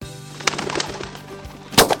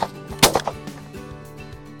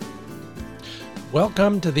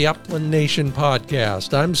Welcome to the Upland Nation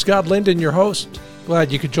podcast. I'm Scott Linden, your host.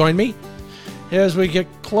 Glad you could join me as we get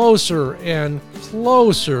closer and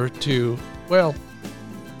closer to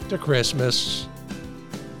Christmas.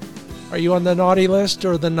 Are you on the naughty list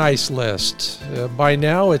or the nice list? By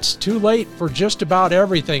now, it's too late for just about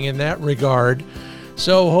everything in that regard.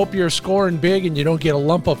 So hope you're scoring big and you don't get a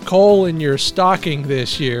lump of coal in your stocking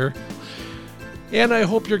this year. And I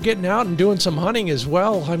hope you're getting out and doing some hunting as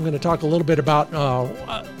well. I'm going to talk a little bit about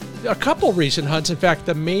a couple recent hunts. In fact,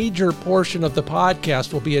 the major portion of the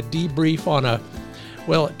podcast will be a debrief on it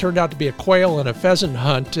turned out to be a quail and a pheasant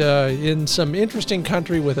hunt in some interesting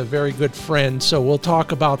country with a very good friend. So we'll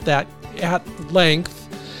talk about that at length.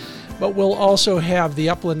 But we'll also have the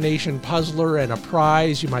Upland Nation Puzzler and a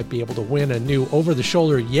prize. You might be able to win a new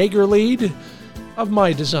over-the-shoulder Jaeger lead of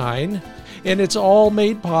my design. And it's all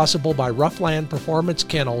made possible by Roughland Performance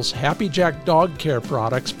Kennels, Happy Jack Dog Care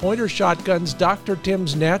Products, Pointer Shotguns, Dr.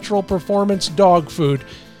 Tim's Natural Performance Dog Food,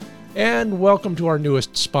 and welcome to our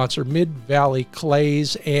newest sponsor, Mid-Valley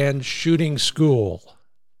Clays and Shooting School.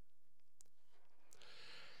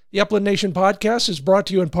 The Upland Nation podcast is brought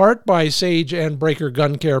to you in part by Sage and Breaker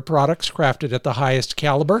Gun Care Products, crafted at the highest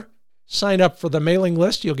caliber. Sign up for the mailing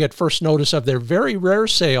list. You'll get first notice of their very rare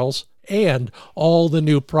sales and all the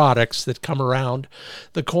new products that come around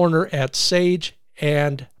the corner at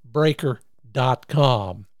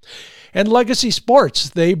sageandbreaker.com. And Legacy Sports,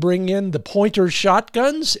 they bring in the Pointer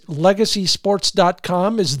Shotguns.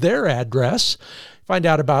 LegacySports.com is their address. Find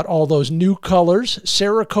out about all those new colors,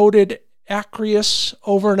 Cerakoted Acreus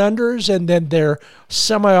over and unders, and then their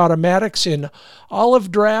semi-automatics in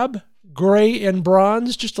olive drab, gray, and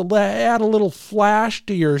bronze, just to add a little flash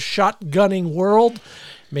to your shotgunning world.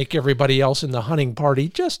 Make everybody else in the hunting party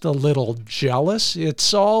just a little jealous.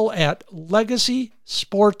 It's all at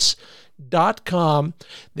LegacySports.com.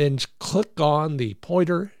 Then click on the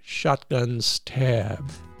Pointer Shotguns tab.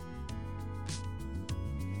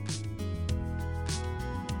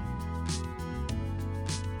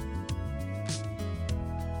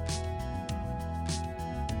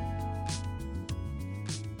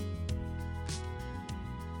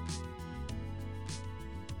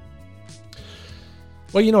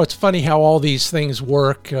 Well, you know, it's funny how all these things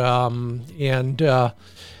work, and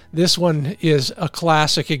this one is a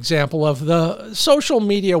classic example of the social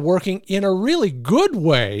media working in a really good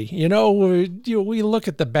way. You know, we look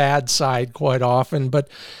at the bad side quite often, but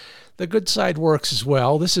the good side works as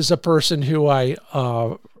well. This is a person who I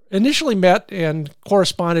initially met and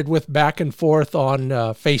corresponded with back and forth on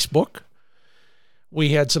Facebook.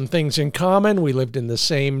 We had some things in common. We lived in the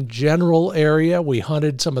same general area. We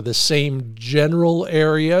hunted some of the same general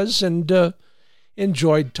areas and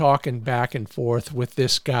enjoyed talking back and forth with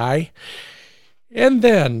this guy. And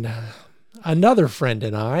then another friend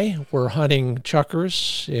and I were hunting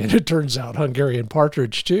chukars, and it turns out Hungarian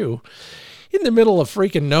partridge too, in the middle of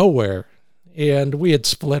freaking nowhere. And we had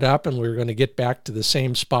split up and we were going to get back to the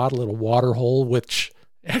same spot, a little water hole, which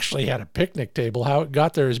actually had a picnic table. How it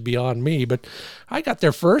got there is beyond me, but I got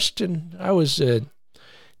there first, and I was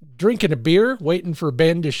drinking a beer, waiting for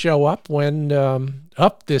Ben to show up when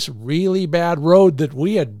up this really bad road that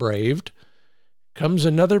we had braved comes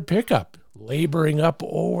another pickup, laboring up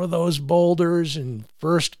over those boulders in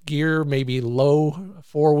first gear, maybe low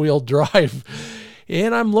four-wheel drive.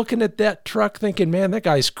 And I'm looking at that truck thinking, man, that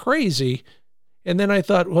guy's crazy. And then I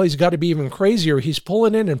thought, well, he's got to be even crazier. He's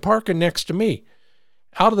pulling in and parking next to me.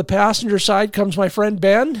 Out of the passenger side comes my friend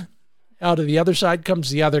Ben. Out of the other side comes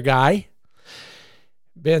the other guy.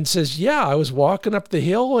 Ben says, yeah, I was walking up the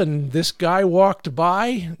hill and this guy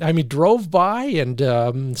drove by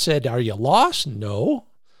and said, are you lost? No.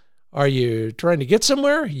 Are you trying to get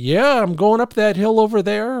somewhere? Yeah, I'm going up that hill over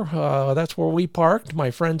there. That's where we parked.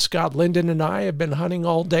 My friend Scott Linden and I have been hunting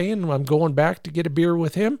all day, and I'm going back to get a beer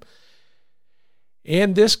with him.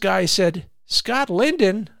 And this guy said, Scott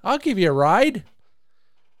Linden, I'll give you a ride.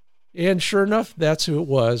 And sure enough, that's who it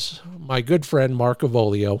was, my good friend Mark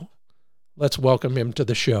Avolio. Let's welcome him to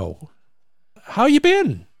the show. How you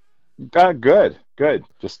been? Good.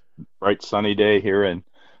 Just bright sunny day here in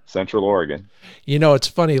Central Oregon. You know, it's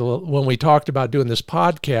funny, when we talked about doing this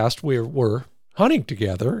podcast, we're hunting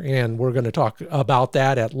together, and we're going to talk about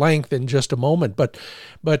that at length in just a moment. But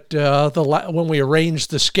when we arranged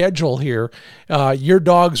the schedule here, your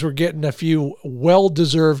dogs were getting a few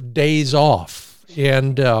well-deserved days off.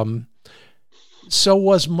 And so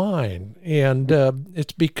was mine. And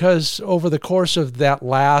it's because over the course of that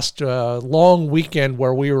last long weekend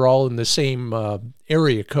where we were all in the same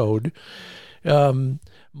area code,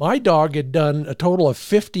 My dog had done a total of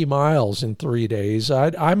 50 miles in 3 days.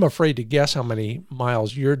 I'm afraid to guess how many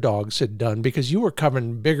miles your dogs had done because you were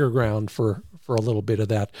covering bigger ground for a little bit of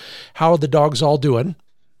that. How are the dogs all doing?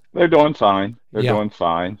 They're doing fine. They're Yeah. doing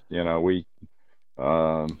fine.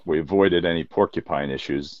 We avoided any porcupine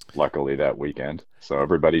issues, luckily, that weekend. So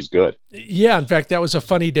everybody's good. Yeah, in fact, that was a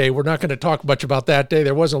funny day. We're not going to talk much about that day.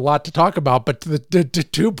 There wasn't a lot to talk about, but the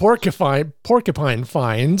two porcupine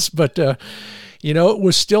finds. But it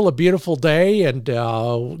was still a beautiful day, and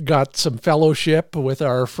got some fellowship with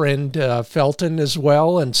our friend Felton as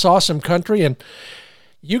well, and saw some country. And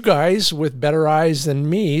you guys, with better eyes than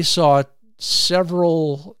me, saw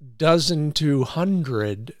several dozen to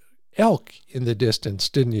hundred elk in the distance,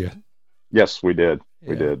 didn't you? Yes, we did.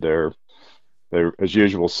 We Yeah. did. They're as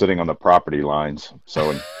usual sitting on the property lines,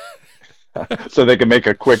 so so they can make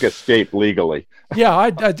a quick escape legally. Yeah,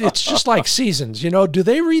 it's just like seasons. Do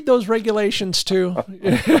they read those regulations too?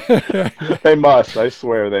 They must. I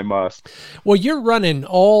swear they must. Well, you're running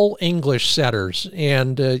all English setters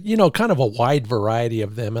and, kind of a wide variety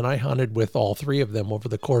of them. And I hunted with all three of them over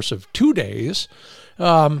the course of 2 days.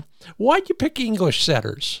 Why'd you pick English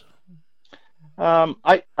setters?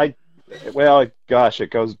 Well, gosh,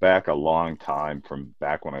 it goes back a long time from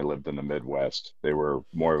back when I lived in the Midwest. They were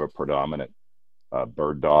more of a predominant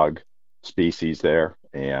bird dog species there,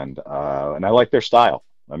 and I like their style.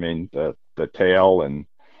 I mean, the tail and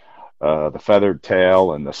the feathered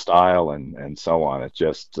tail and the style and so on. It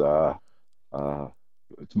just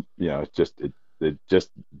it just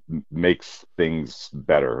makes things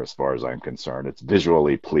better as far as I'm concerned. It's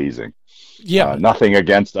visually pleasing. Yeah, Nothing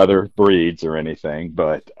against other breeds or anything,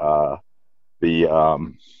 but the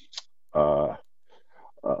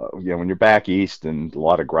when you're back east and a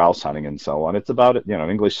lot of grouse hunting and so on, it's about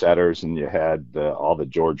English setters, and you had all the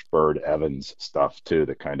George Bird Evans stuff too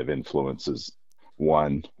that kind of influences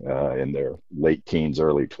one in their late teens,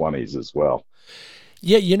 early 20s as well.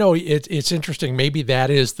 yeah. It's interesting. Maybe that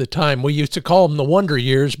is the time. We used to call them the Wonder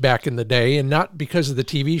Years back in the day, and not because of the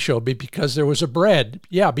TV show, but because there was a bread.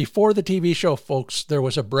 Yeah, before the TV show, folks, there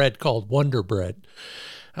was a bread called Wonder Bread.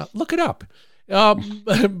 Look it up.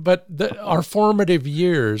 But our formative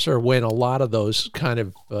years are when a lot of those kind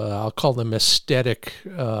of, I'll call them aesthetic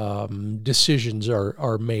decisions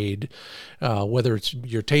are made, whether it's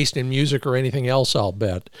your taste in music or anything else, I'll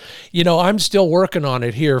bet. I'm still working on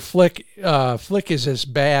it here. Flick is as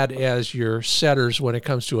bad as your setters when it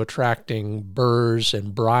comes to attracting burrs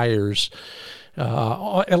and briars,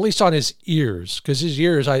 at least on his ears, because his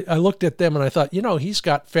ears, I looked at them and I thought, he's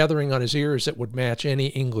got feathering on his ears that would match any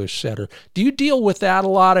English setter. Do you deal with that a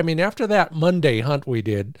lot? I mean, after that Monday hunt we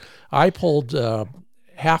did, I pulled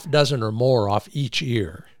half dozen or more off each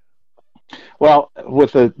ear. Well,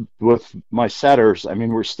 with my setters, I mean,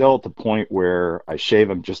 we're still at the point where I shave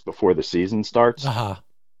them just before the season starts, Uh-huh.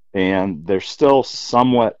 and they're still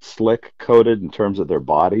somewhat slick coated in terms of their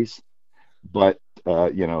bodies. But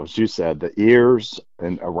as you said, the ears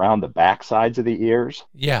and around the back sides of the ears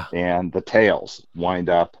Yeah. and the tails wind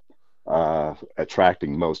up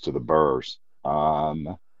attracting most of the burrs.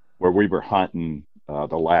 Where we were hunting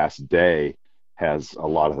the last day has a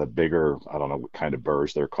lot of the bigger, I don't know what kind of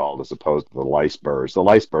burrs they're called, as opposed to the lice burrs. The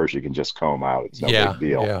lice burrs you can just comb out; it's no Yeah. big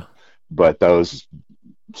deal. Yeah. But those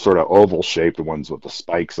sort of oval shaped ones with the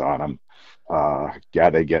spikes on them, yeah,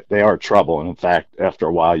 they are trouble. And in fact, after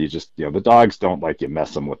a while, you just the dogs don't like you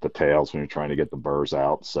mess them with the tails when you're trying to get the burrs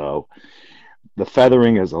out. So the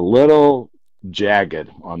feathering is a little jagged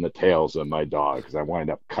on the tails of my dog because I wind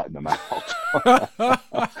up cutting them out.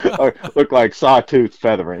 Look like sawtooth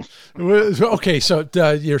feathering. Okay, so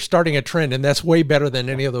you're starting a trend, and that's way better than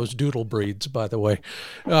any of those doodle breeds, by the way.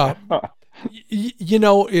 Uh,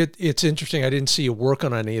 it's interesting. I didn't see you work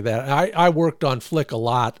on any of that. I worked on Flick a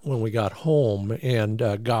lot when we got home and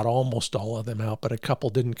got almost all of them out, but a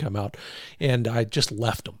couple didn't come out, and I just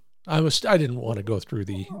left them. I didn't want to go through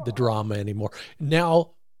the drama anymore.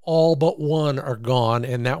 Now all but one are gone,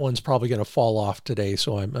 and that one's probably going to fall off today.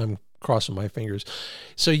 So I'm crossing my fingers.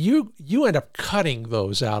 So you end up cutting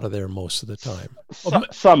those out of there most of the time.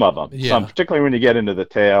 Some of them, Yeah. particularly when you get into the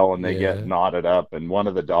tail and they Yeah. get knotted up. And one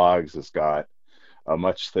of the dogs has got a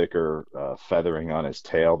much thicker feathering on his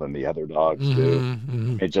tail than the other dogs do.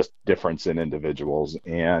 Mm-hmm. It's just difference in individuals.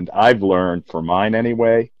 And I've learned, for mine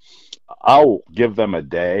anyway, I'll give them a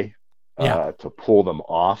day Yeah. to pull them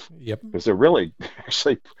off Yep. because they're really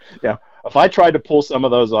actually, if I tried to pull some of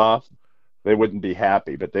those off, they wouldn't be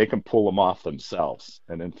happy, but they can pull them off themselves.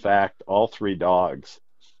 And in fact, all three dogs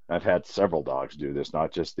I've had several dogs do this,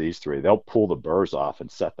 not just these three. They'll pull the burrs off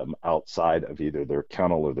and set them outside of either their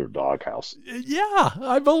kennel or their doghouse. Yeah,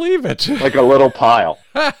 I believe it. Like a little pile.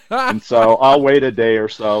 And so I'll wait a day or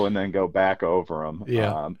so and then go back over them.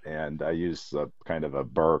 Yeah. And I use a kind of a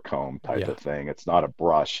burr comb type Yeah. of thing. It's not a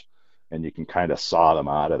brush, and you can kind of saw them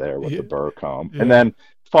out of there with Yeah. the burr comb. Yeah. And then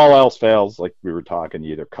if all else fails, like we were talking,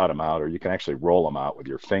 you either cut them out or you can actually roll them out with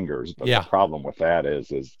your fingers. But Yeah. the problem with that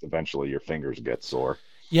is eventually your fingers get sore.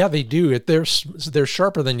 Yeah, they do. They're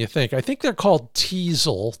sharper than you think. I think they're called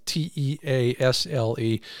teasel,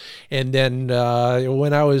 Teasle. And then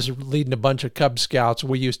when I was leading a bunch of Cub Scouts,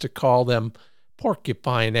 we used to call them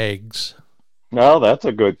porcupine eggs. No, that's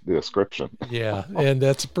a good description. Yeah, and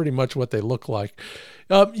that's pretty much what they look like.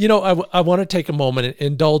 I want to take a moment and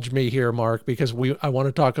indulge me here, Mark, because I want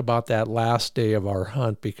to talk about that last day of our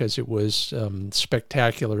hunt because it was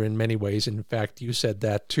spectacular in many ways. In fact, you said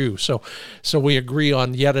that too. So we agree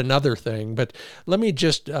on yet another thing. But let me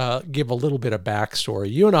just give a little bit of backstory.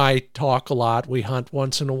 You and I talk a lot. We hunt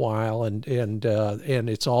once in a while, and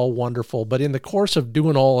it's all wonderful. But in the course of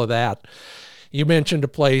doing all of that, you mentioned a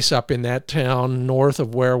place up in that town north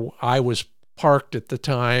of where I was parked at the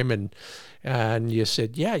time, and you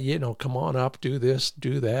said, yeah, come on up, do this,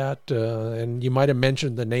 do that. And you might have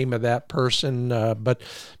mentioned the name of that person. But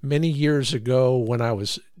many years ago, when I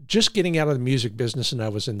was just getting out of the music business and I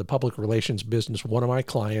was in the public relations business, one of my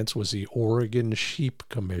clients was the Oregon Sheep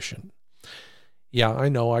Commission. Yeah, I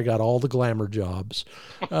know. I got all the glamour jobs.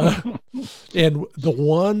 And the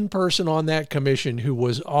one person on that commission who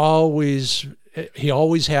was always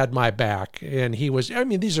had my back. And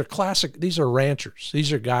these are ranchers.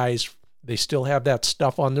 These are guys, they still have that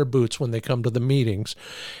stuff on their boots when they come to the meetings.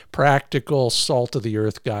 Practical, salt of the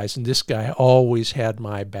earth guys. And this guy always had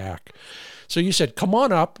my back. So you said, come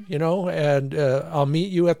on up, and I'll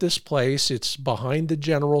meet you at this place. It's behind the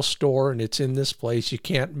general store, and it's in this place. You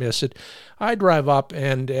can't miss it. I drive up,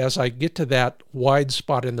 and as I get to that wide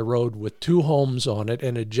spot in the road with 2 homes on it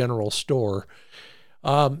and a general store,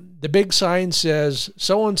 the big sign says,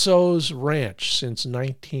 so-and-so's ranch since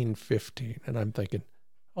 1915. And I'm thinking,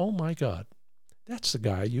 oh, my God, that's the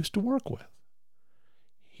guy I used to work with.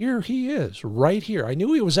 Here he is, right here. I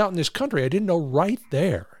knew he was out in this country. I didn't know right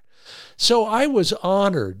there. So I was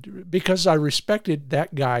honored because I respected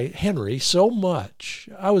that guy, Henry, so much.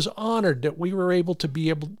 I was honored that we were able to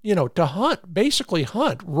to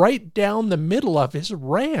hunt right down the middle of his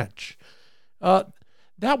ranch.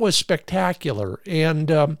 That was spectacular.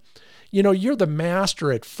 And, you're the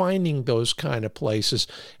master at finding those kind of places.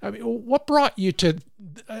 I mean, what brought you to,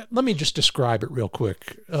 let me just describe it real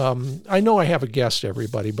quick. I know I have a guest,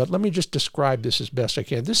 everybody, but let me just describe this as best I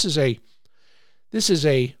can. This is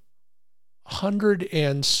a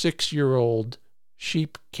 106-year-old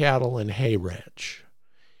sheep, cattle, and hay ranch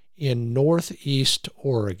in northeast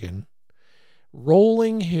Oregon.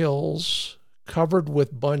 Rolling hills covered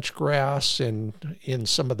with bunch grass and in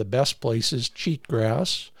some of the best places,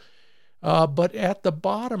 cheatgrass. But at the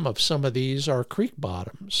bottom of some of these are creek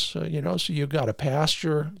bottoms. So you've got a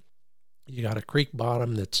pasture, you got a creek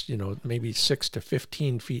bottom that's, maybe 6 to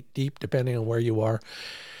 15 feet deep, depending on where you are.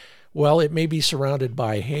 Well, it may be surrounded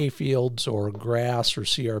by hay fields or grass or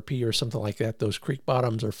CRP or something like that. Those creek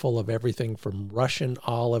bottoms are full of everything from Russian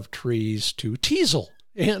olive trees to teasel,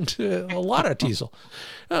 and a lot of teasel,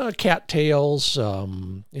 cattails, a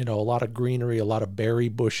lot of greenery, a lot of berry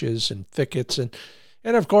bushes and thickets, and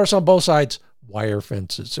of course on both sides, wire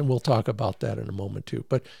fences. And we'll talk about that in a moment too.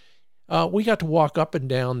 But we got to walk up and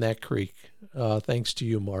down that creek, thanks to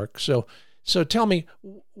you, Mark. So tell me,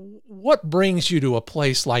 what brings you to a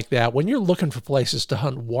place like that? When you're looking for places to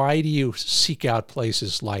hunt, why do you seek out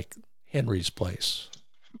places like Henry's place?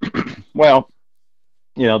 Well,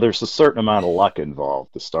 there's a certain amount of luck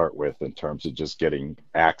involved to start with in terms of just getting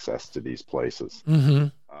access to these places.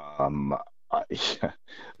 Mm-hmm.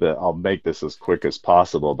 I'll make this as quick as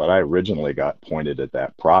possible, but I originally got pointed at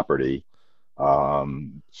that property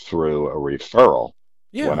through a referral.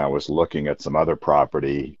 Yeah. When I was looking at some other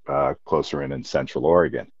property closer in Central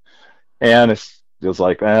Oregon. And it was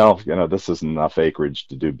like, well, this is enough acreage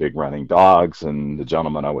to do big running dogs. And the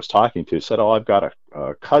gentleman I was talking to said, oh, I've got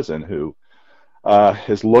a cousin who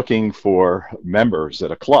is looking for members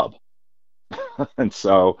at a club. And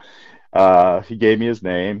so he gave me his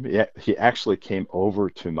name. He actually came over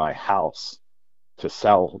to my house to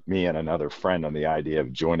sell me and another friend on the idea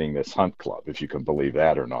of joining this hunt club, if you can believe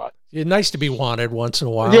that or not. It's nice to be wanted once in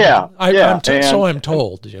a while. Yeah, so I'm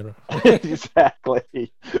told.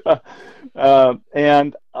 Exactly.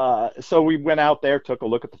 And So we went out there, took a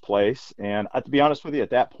look at the place, and to be honest with you,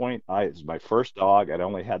 at that point, it was my first dog. I'd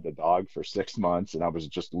only had the dog for 6 months, and I was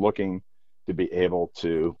just looking to be able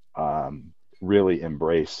to really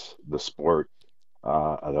embrace the sport,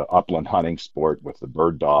 the upland hunting sport with the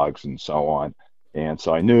bird dogs and so on. And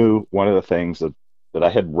so I knew one of the things that I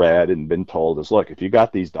had read and been told is, look, if you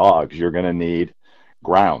got these dogs, you're going to need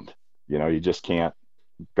ground. You just can't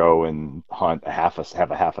go and hunt have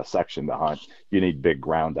a half a section to hunt. You need big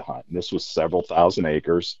ground to hunt. And this was several thousand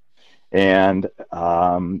acres, and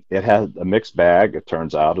it had a mixed bag. It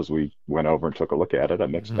turns out, as we went over and took a look at it, a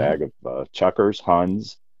mixed Hmm. bag of chukars,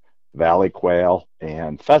 huns, valley quail,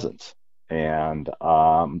 and pheasants. And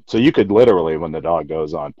so you could literally, when the dog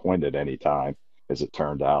goes on point at any time, as it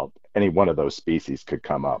turned out, any one of those species could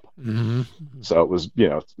come up. Hmm. So it was,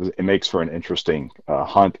 it makes for an interesting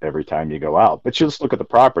hunt every time you go out. But you just look at the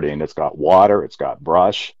property, and it's got water, it's got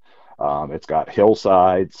brush, it's got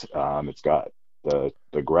hillsides, it's got the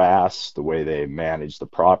grass. The way they manage the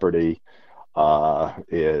property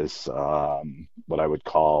is what I would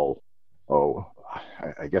call, oh,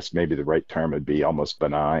 I guess maybe the right term would be almost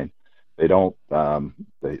benign. They don't,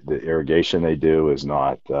 the irrigation they do is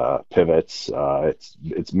not pivots.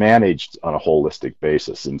 It's managed on a holistic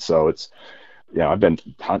basis, and so I've been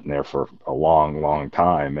hunting there for a long, long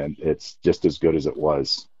time, and it's just as good as it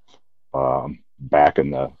was back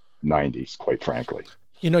in the '90s, quite frankly.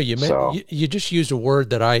 So, You just used a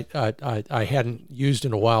word that I hadn't used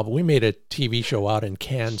in a while, but we made a TV show out in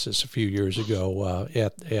Kansas a few years ago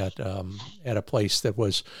at a place that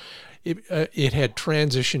was it had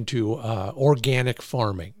transitioned to organic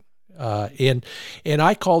farming. And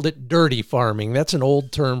I called it dirty farming. That's an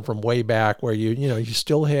old term from way back where you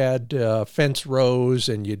still had fence rows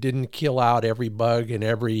and you didn't kill out every bug and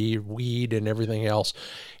every weed and everything else,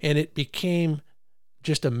 and it became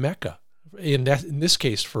just a mecca in this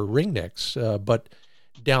case for ringnecks. But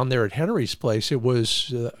down there at Henry's place, it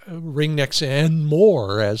was ringnecks and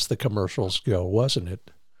more, as the commercials go, wasn't it?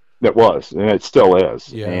 it was, and it still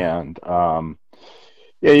is. Yeah. And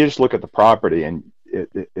yeah, you just look at the property, and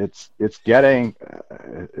it's getting,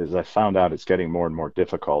 as I found out, it's getting more and more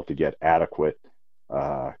difficult to get adequate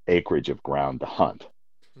acreage of ground to hunt.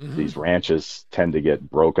 Hmm. These ranches tend to get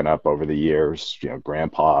broken up over the years.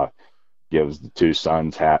 Grandpa gives the two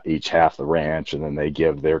sons each half the ranch, and then they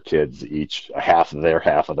give their kids each a half of their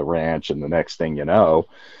half of the ranch, and the next thing you know,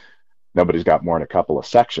 nobody's got more than a couple of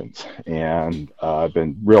sections. And I've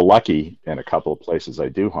been real lucky in a couple of places I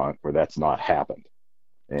do hunt where that's not happened.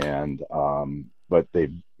 And but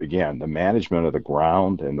again, the management of the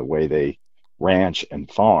ground and the way they ranch and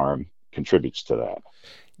farm contributes to that.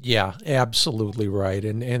 Yeah, absolutely right,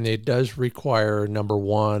 and it does require, number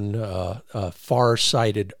one, a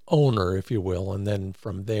far-sighted owner, if you will, and then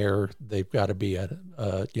from there they've got to be a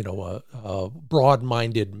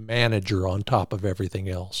broad-minded manager on top of everything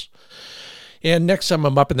else. And next time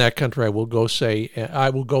I'm up in that country, I will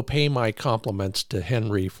go pay my compliments to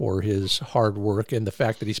Henry for his hard work and the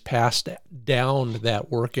fact that he's passed down that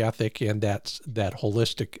work ethic and that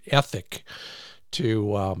holistic ethic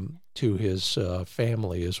to his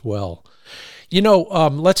family as well.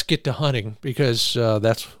 Let's get to hunting because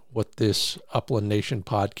that's what this Upland Nation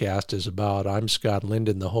podcast is about. I'm Scott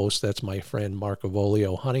Linden, the host. That's my friend Mark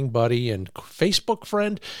Avolio, hunting buddy and Facebook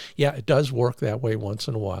friend. Yeah, it does work that way once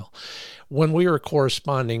in a while. When we were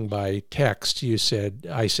corresponding by text,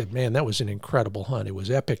 I said, man, that was an incredible hunt. It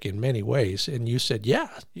was epic in many ways. And you said, yeah,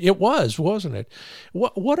 it was, wasn't it?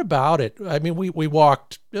 What about it? I mean, we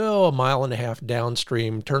walked a mile and a half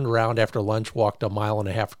downstream, turned around after lunch, walked a mile and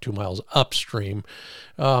a half or 2 miles upstream.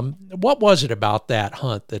 What was it about that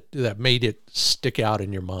hunt that made it stick out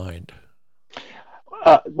in your mind?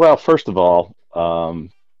 Well, first of all,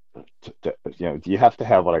 you have to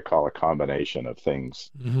have what I call a combination of things,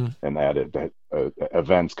 Hmm. and that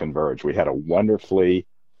events converge. We had a wonderfully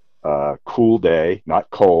cool day, not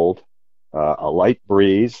cold, a light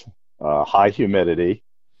breeze, high humidity,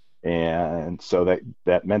 and so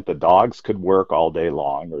that meant the dogs could work all day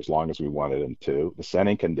long, or as long as we wanted them to. The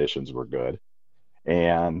scenting conditions were good,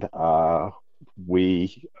 and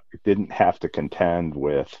we didn't have to contend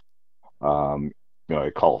with I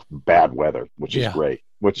call bad weather, which is Yeah, great.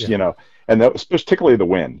 Which yeah. and that was particularly the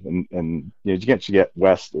wind, and you get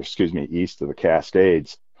west, or excuse me, east of the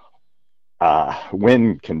Cascades.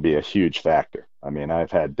 Wind can be a huge factor. I mean,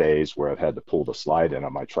 I've had days where I've had to pull the slide in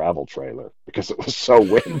on my travel trailer because it was so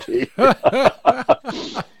windy.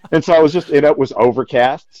 And so it was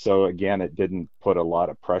overcast. So again, it didn't put a lot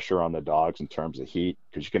of pressure on the dogs in terms of heat,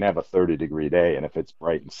 because you can have a 30-degree day, and if it's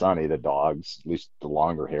bright and sunny, the dogs, at least the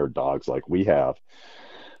longer haired dogs like we have,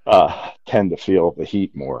 tend to feel the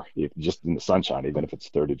heat more, just in the sunshine, even if it's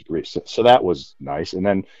 30 degrees. So that was nice. And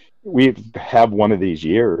then we have one of these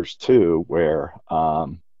years too where uh,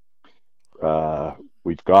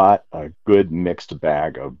 we've got a good mixed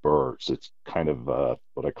bag of birds. It's kind of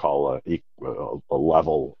what I call a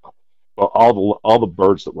level. Well, all the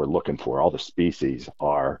birds that we're looking for, all the species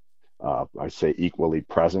are, I say, equally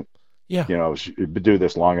present. Yeah. If you do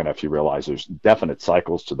this long enough, you realize there's definite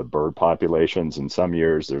cycles to the bird populations. In some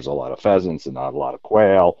years, there's a lot of pheasants and not a lot of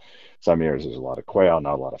quail. Some years, there's a lot of quail,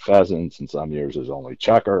 not a lot of pheasants. And some years, there's only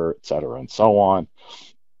chukar, et cetera, and so on.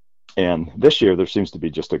 And this year, there seems to be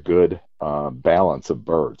just a good balance of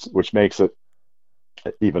birds, which makes it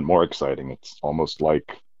even more exciting. It's almost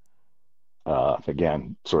like,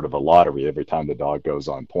 again, sort of a lottery. Every time the dog goes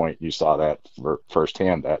on point, you saw that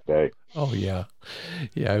firsthand that day. Oh yeah,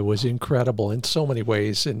 yeah. It was incredible in so many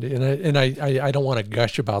ways, and I don't want to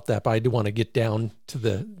gush about that, but I do want to get down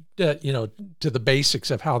to to the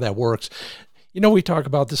basics of how that works. We talk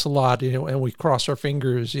about this a lot, and we cross our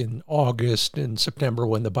fingers in August and September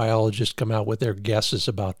when the biologists come out with their guesses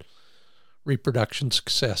about reproduction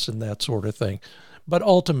success and that sort of thing. But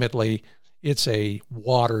ultimately, it's a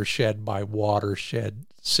watershed by watershed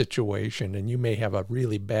situation, and you may have a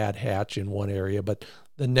really bad hatch in one area, but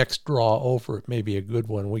the next draw over it may be a good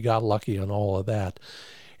one. We got lucky on all of that.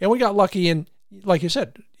 And we got lucky in, like you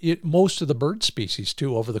said, most of the bird species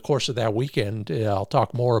too over the course of that weekend. I'll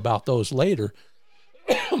talk more about those later.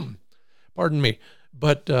 Pardon me.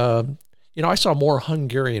 But, I saw more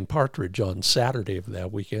Hungarian partridge on Saturday of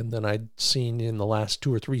that weekend than I'd seen in the last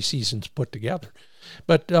 2 or 3 seasons put together.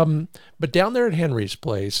 But down there at Henry's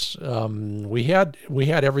place, we had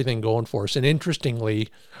everything going for us. And interestingly,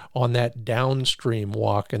 on that downstream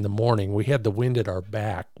walk in the morning, we had the wind at our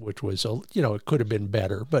back, which was, it could have been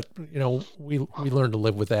better. But, we learned to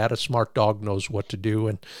live with that. A smart dog knows what to do.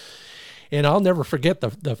 And I'll never forget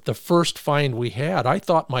the first find we had. I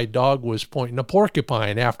thought my dog was pointing a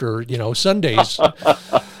porcupine after, Sundays.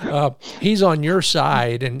 He's on your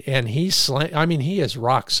side, and he is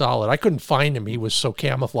rock solid. I couldn't find him. He was so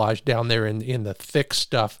camouflaged down there in the thick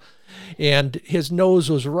stuff. And his nose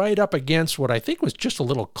was right up against what I think was just a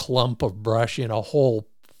little clump of brush in a whole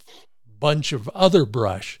bunch of other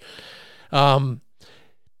brush.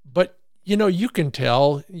 But you can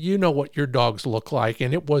tell, what your dogs look like,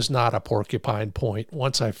 and it was not a porcupine point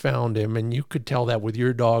once I found him, and you could tell that with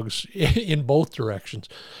your dogs in both directions.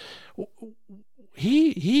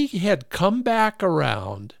 He had come back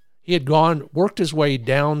around. He had worked his way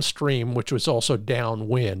downstream, which was also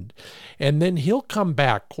downwind, and then he'll come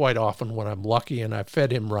back quite often when I'm lucky and I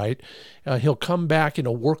fed him right. He'll come back and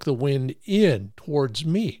he'll work the wind in towards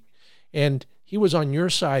me, and he was on your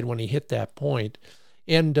side when he hit that point.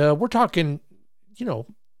 And we're talking,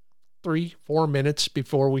 3-4 minutes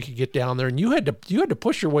before we could get down there. And you had to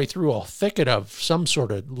push your way through a thicket of some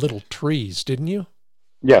sort of little trees, didn't you?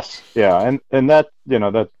 Yes, yeah, and that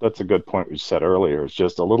that's a good point we said earlier. It's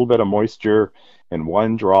just a little bit of moisture in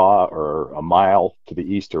one draw or a mile to the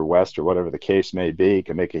east or west or whatever the case may be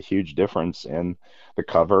can make a huge difference in the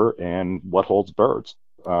cover and what holds birds.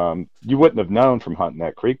 You wouldn't have known from hunting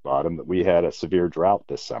that creek bottom that we had a severe drought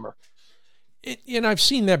this summer. And I've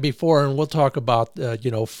seen that before, and we'll talk about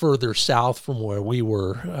further south from where we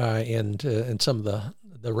were and some of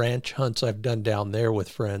the ranch hunts I've done down there with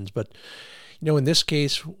friends. But in this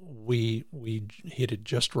case, we hit it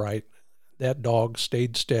just right. That dog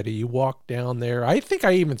stayed steady. You walked down there. I think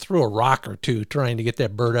I even threw a rock or two trying to get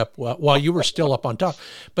that bird up while you were still up on top.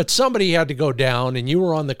 But somebody had to go down, and you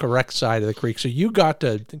were on the correct side of the creek, so you got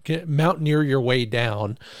to mountaineer your way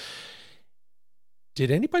down. Did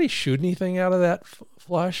anybody shoot anything out of that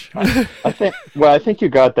flush? I think you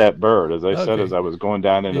got that bird. As I said, as I was going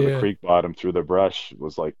down into the creek bottom through the brush,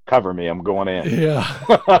 was like, cover me, I'm going in.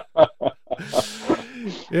 Yeah.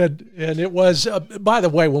 and it was, by the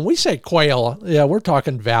way, when we say quail, we're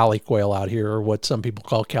talking valley quail out here, or what some people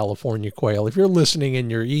call California quail. If you're listening and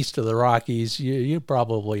you're east of the Rockies, you're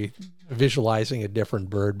probably visualizing a different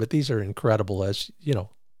bird, but these are incredible, as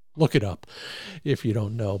look it up if you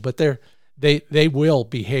don't know. But they will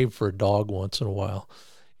behave for a dog once in a while.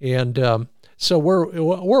 And so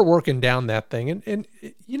we're working down that thing. And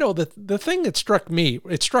the thing that struck me,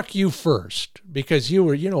 it struck you first, because you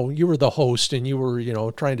were the host, and you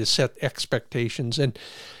were, trying to set expectations. And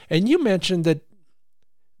you mentioned that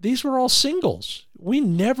these were all singles. We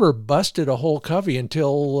never busted a whole covey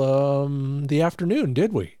until the afternoon,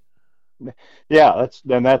 did we? Yeah,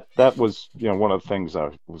 that was one of the things I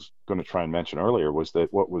was going to try and mention earlier, was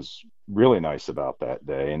that what was really nice about that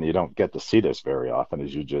day, and you don't get to see this very often,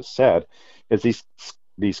 as you just said, is these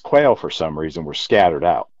these quail for some reason were scattered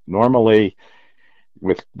out. Normally,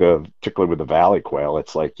 particularly with the valley quail,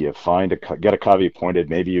 it's like you get a covey pointed,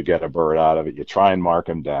 maybe you get a bird out of it, you try and mark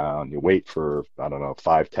them down, you wait for, I don't know,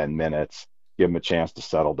 5-10 minutes, give them a chance to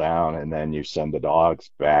settle down, and then you send the dogs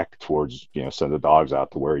back towards, send the dogs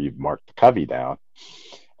out to where you've marked the covey down.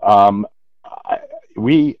 um I,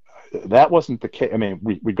 we That wasn't the case. I mean,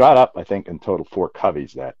 we got up, I think, in total 4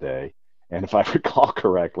 coveys that day, and if I recall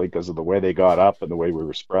correctly, because of the way they got up and the way we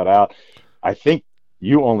were spread out, I think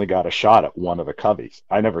you only got a shot at one of the coveys.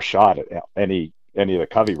 I never shot at any of the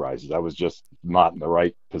covey rises. I was just not in the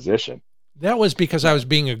right position. That was because I was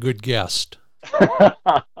being a good guest.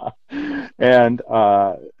 And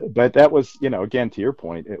but that was, again, to your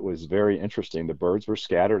point, it was very interesting. The birds were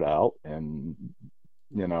scattered out, and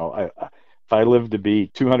if I live to be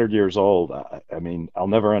 200 years old, I mean, I'll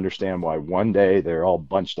never understand why one day they're all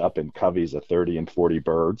bunched up in coveys of 30 and 40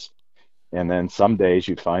 birds, and then some days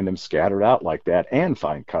you'd find them scattered out like that and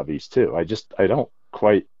find coveys too. I don't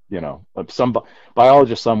quite, some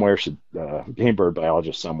biologist somewhere should, game bird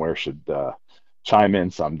biologist somewhere should chime in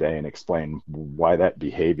someday and explain why that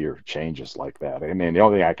behavior changes like that. I mean, the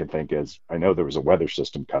only thing I can think is, I know there was a weather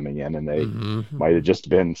system coming in and they might have just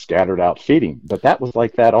been scattered out feeding, but that was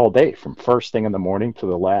like that all day, from first thing in the morning to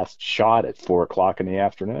the last shot at 4 o'clock in the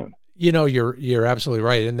afternoon. You're absolutely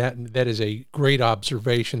right, and that is a great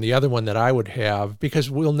observation. The other one that I would have, because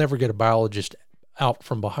we'll never get a biologist out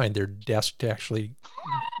from behind their desk to actually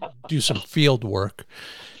do some field work.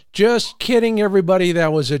 Just kidding, everybody.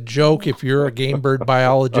 That was a joke. If you're a game bird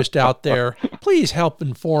biologist out there, please help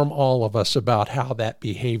inform all of us about how that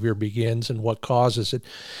behavior begins and what causes it.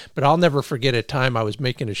 But I'll never forget a time I was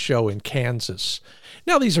making a show in Kansas.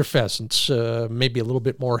 Now, these are pheasants, maybe a little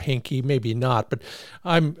bit more hinky, maybe not. But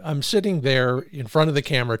I'm sitting there in front of the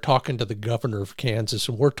camera talking to the governor of Kansas,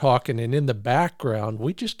 and we're talking, and in the background,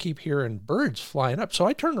 we just keep hearing birds flying up. So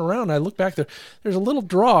I turn around, I look back there. There's a little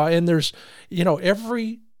draw, and there's,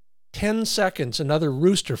 every 10 seconds, another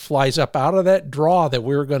rooster flies up out of that draw that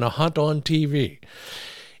we were going to hunt on TV.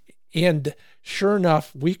 And sure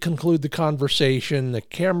enough, we conclude the conversation. The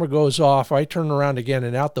camera goes off. I turn around again,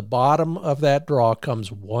 and out the bottom of that draw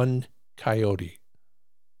comes one coyote.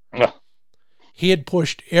 Yeah. He had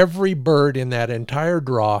pushed every bird in that entire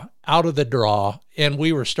draw out of the draw, and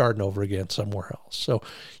we were starting over again somewhere else. So,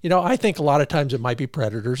 I think a lot of times it might be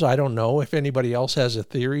predators. I don't know. If anybody else has a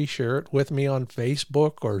theory, share it with me on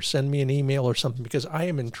Facebook or send me an email or something, because I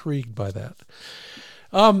am intrigued by that.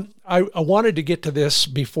 I wanted to get to this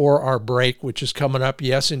before our break, which is coming up,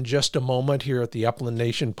 yes, in just a moment here at the Upland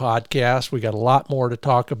Nation podcast. We got a lot more to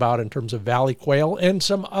talk about in terms of valley quail and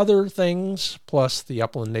some other things, plus the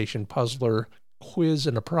Upland Nation Puzzler quiz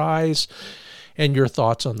and a prize, and your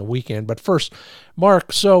thoughts on the weekend. But first,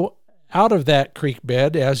 Mark, so out of that creek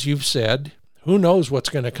bed, as you've said, who knows what's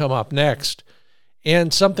going to come up next?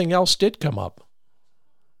 And something else did come up.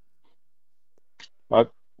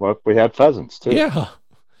 Well, we had pheasants too. Yeah.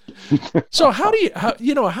 So how do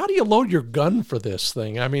you load your gun for this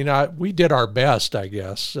thing? I mean, we did our best, I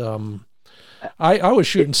guess. I was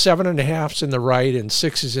shooting 7.5s in the right and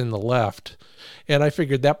 6s in the left. And I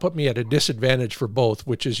figured that put me at a disadvantage for both,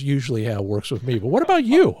 which is usually how it works with me. But what about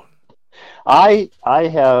you? I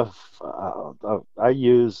have I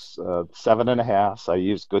use 7.5s. I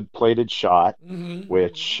use good plated shot,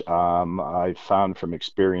 which I found from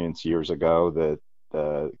experience years ago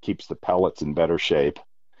that keeps the pellets in better shape.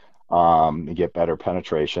 You get better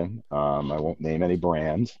penetration. I won't name any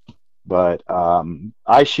brands, but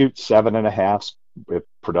I shoot 7.5s.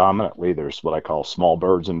 Predominantly, there's what I call small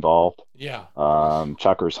birds involved. Yeah.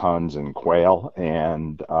 Chukars, huns, and quail,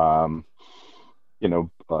 and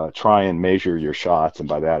try and measure your shots, and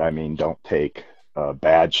by that I mean don't take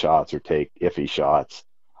bad shots or take iffy shots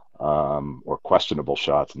or questionable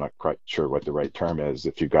shots. I'm not quite sure what the right term is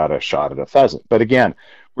if you got a shot at a pheasant. But again,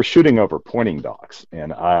 we're shooting over pointing dogs,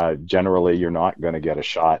 and generally you're not going to get a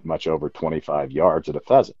shot much over 25 yards at a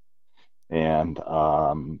pheasant. And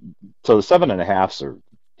so the 7.5s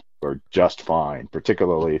are just fine,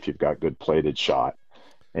 particularly if you've got good plated shot,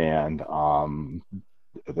 and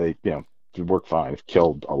they work fine. I've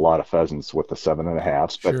killed a lot of pheasants with the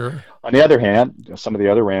 7.5s. But sure. On the other hand, some of the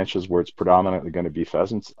other ranches where it's predominantly going to be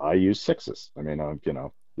pheasants, I use 6s. I mean,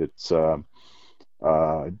 it's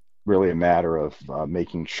really a matter of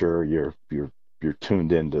making sure you're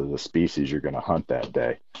tuned into the species you're going to hunt that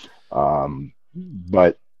day.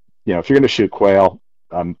 But if you're going to shoot quail,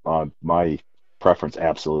 my preference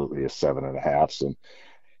absolutely is 7.5s.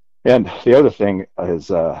 And the other thing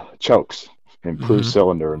is chokes, improved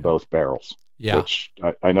cylinder in both barrels. Yeah. Which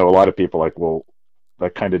I know a lot of people like, well,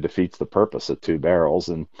 that kind of defeats the purpose of two barrels.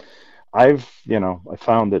 And I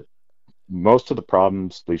found that most of the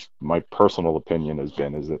problems, at least my personal opinion is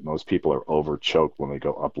that most people are over choked when they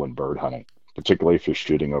go upland bird hunting, particularly if you're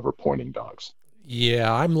shooting over pointing dogs.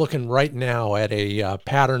 Yeah, I'm looking right now at a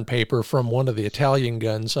pattern paper from one of the Italian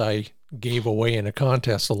guns I gave away in a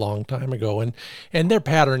contest a long time ago, and they're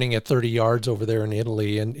patterning at 30 yards over there in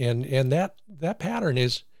Italy, and that pattern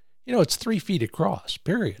is, it's 3 feet across,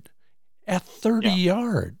 period, at 30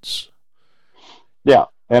 yards. Yeah,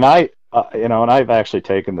 and and I've actually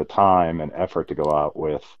taken the time and effort to go out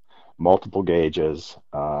with multiple gauges,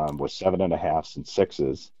 with 7.5s and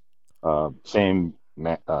 6s, same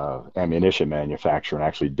ammunition manufacturer, and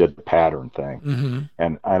actually did the pattern thing. Mm-hmm.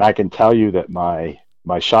 And I can tell you that my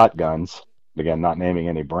shotguns, again, not naming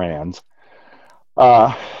any brands,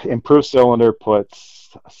 improved cylinder puts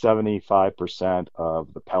 75%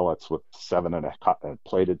 of the pellets with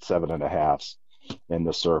plated 7.5s in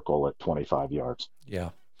the circle at 25 yards. Yeah.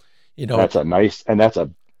 That's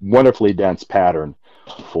a wonderfully dense pattern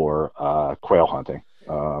for quail hunting,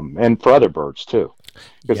 and for other birds too.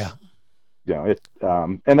 Yeah.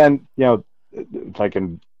 And then, if I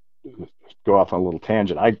can go off on a little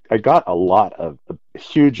tangent, I got a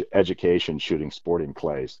huge education shooting sporting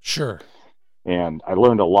clays. Sure. And I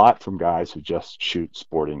learned a lot from guys who just shoot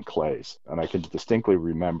sporting clays. And I can distinctly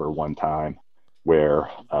remember one time where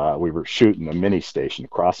we were shooting a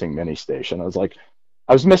crossing mini station.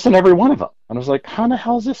 I was missing every one of them. And I was like, how the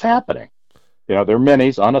hell is this happening? They're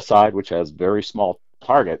minis on a side, which has very small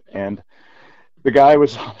target. And the guy I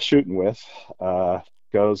was shooting with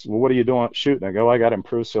goes, well, what are you doing shooting? I go, I got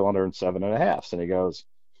improved cylinder and 7.5s. And he goes,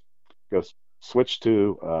 switch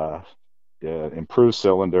to improved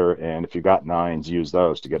cylinder, and if you got 9s, use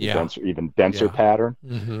those to get a even denser pattern.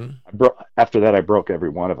 Mm-hmm. After that, I broke every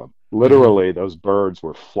one of them. Literally, those birds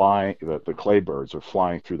were flying. The clay birds were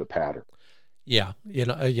flying through the pattern. Yeah,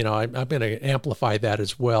 I'm going to amplify that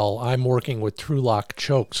as well. I'm working with Trulock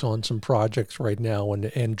Chokes on some projects right now,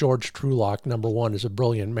 and George Trulock, number one, is a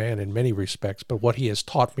brilliant man in many respects, but what he has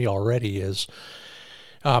taught me already is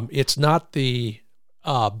it's not the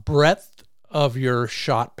breadth of your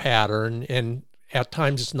shot pattern, and at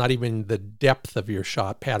times it's not even the depth of your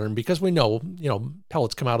shot pattern, because we know,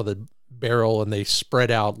 pellets come out of the barrel and they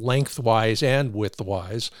spread out lengthwise and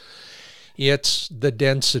widthwise. It's the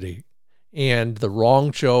density. And the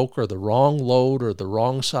wrong choke or the wrong load or the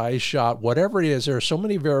wrong size shot, whatever it is, there are so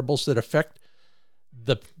many variables that affect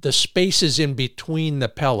the spaces in between the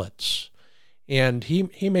pellets. And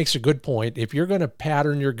he makes a good point. If you're going to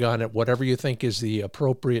pattern your gun at whatever you think is the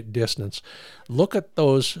appropriate distance, look at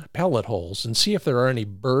those pellet holes and see if there are any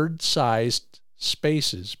bird-sized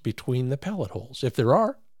spaces between the pellet holes. If there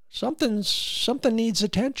are, something needs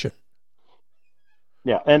attention.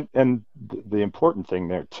 Yeah, and the important thing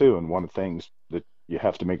there too, and one of the things that you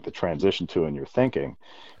have to make the transition to in your thinking,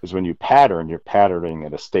 is when you pattern, you're patterning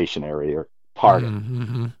at a stationary target.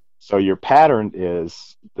 Mm-hmm. So your pattern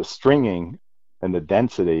is the stringing and the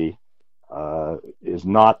density is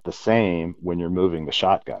not the same when you're moving the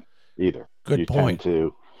shotgun either. Good point.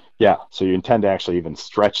 So you intend to actually even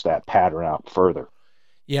stretch that pattern out further.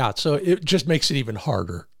 Yeah, so it just makes it even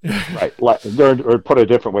harder. Right. Or put a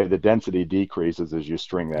different way, the density decreases as you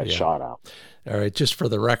string that shot out. All right, just for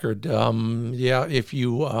the record,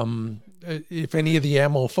 if any of the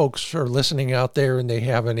ammo folks are listening out there and they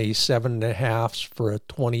have any 7.5s for a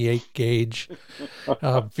 28 gauge,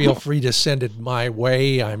 feel free to send it my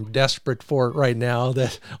way. I'm desperate for it right now.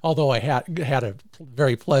 Although I had a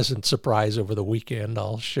very pleasant surprise over the weekend.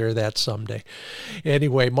 I'll share that someday.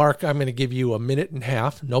 Anyway, Mark, I'm going to give you 1.5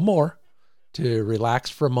 minutes, no more, to relax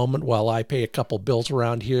for a moment while I pay a couple bills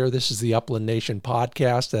around here. This is the Upland Nation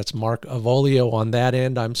podcast. That's Mark Avolio on that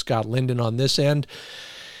end. I'm Scott Linden on this end.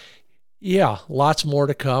 Yeah, lots more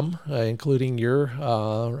to come, including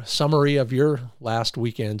your summary of your last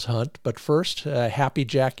weekend's hunt. But first,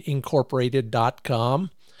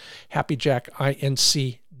 happyjackincorporated.com,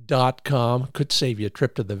 happyjackinc.com could save you a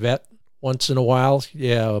trip to the vet once in a while.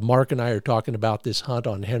 Yeah, Mark and I are talking about this hunt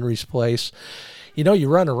on Henry's Place. You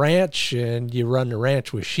run a ranch, and you run the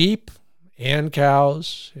ranch with sheep and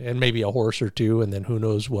cows and maybe a horse or two, and then who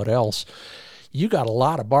knows what else. You got a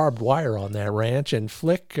lot of barbed wire on that ranch, and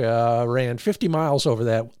Flick ran 50 miles over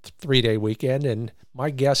that 3-day weekend, and my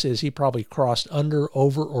guess is he probably crossed under,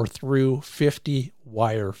 over, or through 50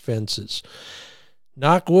 wire fences.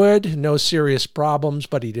 Knock wood, no serious problems,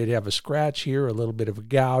 but he did have a scratch here, a little bit of a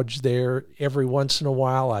gouge there. Every once in a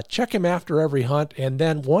while, I check him after every hunt, and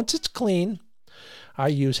then once it's clean, I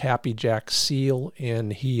use Happy Jack Seal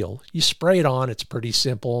and Heal. You spray it on, it's pretty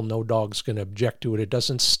simple. No dog's going to object to it. It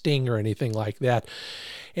doesn't sting or anything like that.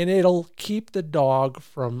 And it'll keep the dog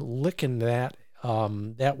from licking that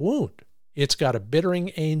wound. It's got a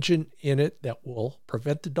bittering agent in it that will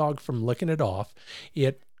prevent the dog from licking it off.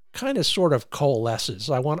 It kind of sort of coalesces.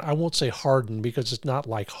 I won't say harden because it's not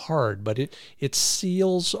like hard, but it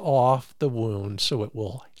seals off the wound so it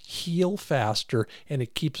will heal faster, and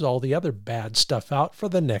it keeps all the other bad stuff out for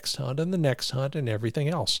the next hunt and the next hunt and everything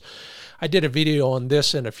else. I did a video on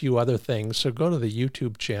this and a few other things, so go to the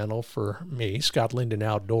YouTube channel for me, Scott Linden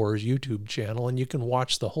Outdoors YouTube channel, and you can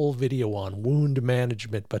watch the whole video on wound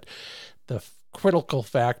management. But the critical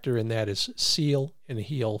factor in that is Seal and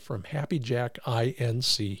Heal from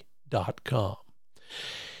happyjackinc.com.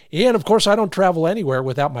 And of course, I don't travel anywhere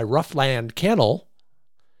without my Roughland kennel.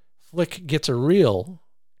 Flick gets a real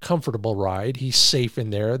comfortable ride. He's safe in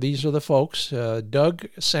there. These are the folks. Doug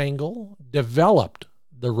Sangle developed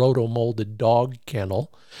the roto-molded dog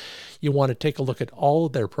kennel. You want to take a look at all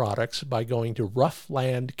of their products by going to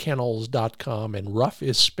roughlandkennels.com, and rough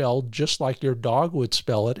is spelled just like your dog would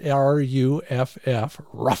spell it, R-U-F-F,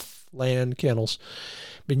 Roughland Kennels.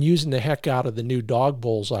 Been using the heck out of the new dog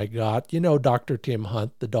bowls I got. You know Dr. Tim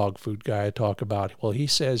Hunt, the dog food guy I talk about. Well, he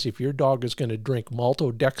says if your dog is going to drink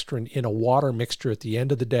maltodextrin in a water mixture at the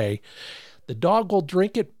end of the day, the dog will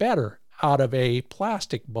drink it better out of a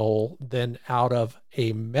plastic bowl than out of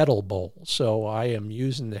a metal bowl. So I am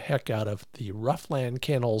using the heck out of the Roughland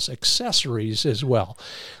Kennels accessories as well.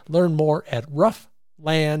 Learn more at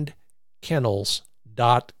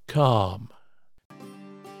roughlandkennels.com.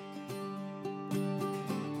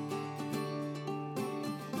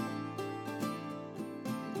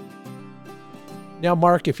 Now,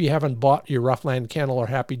 Mark, if you haven't bought your Roughland Kennel or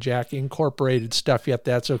Happy Jack Incorporated stuff yet,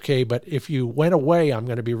 that's okay. But if you went away, I'm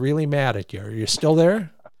going to be really mad at you. Are you still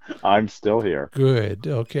there? I'm still here. Good.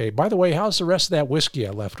 Okay. By the way, how's the rest of that whiskey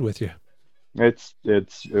I left with you?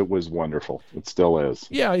 It was wonderful. It still is.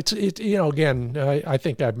 Yeah, it's again, I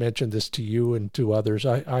think I've mentioned this to you and to others.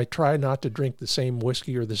 I try not to drink the same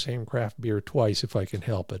whiskey or the same craft beer twice if I can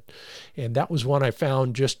help it. And that was one I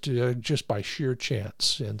found just by sheer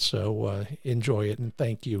chance. And so enjoy it and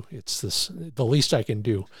thank you. It's the least I can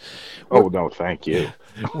do. No, thank you.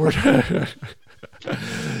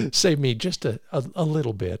 Save me just a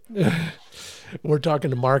little bit. We're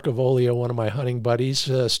talking to Mark Avolio, one of my hunting buddies.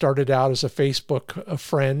 Started out as a Facebook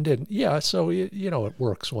friend, and yeah, so it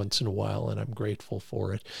works once in a while, and I'm grateful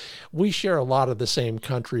for it. We share a lot of the same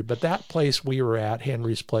country, but that place we were at,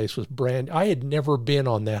 Henry's Place, was I had never been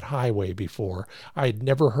on that highway before. I had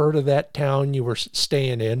never heard of that town you were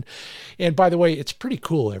staying in. And by the way, it's pretty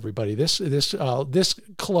cool, everybody. This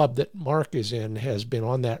club that Mark is in has been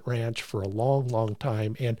on that ranch for a long, long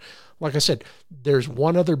time, and like I said, there's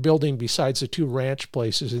one other building besides the two ranch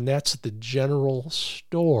places, and that's the general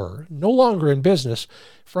store. No longer in business.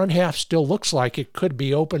 Front half still looks like it could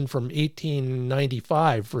be open from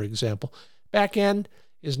 1895, for example. Back end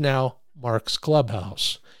is now Mark's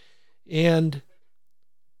Clubhouse and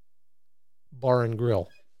bar and grill.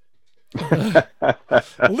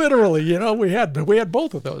 Literally, we had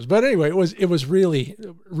both of those. But anyway, it was really,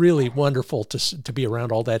 really wonderful to be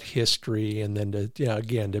around all that history, and then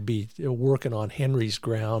to be working on Henry's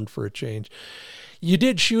ground for a change. You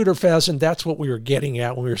did shoot a pheasant. That's what we were getting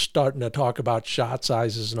at when we were starting to talk about shot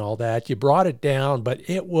sizes and all that. You brought it down, but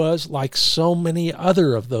it was like so many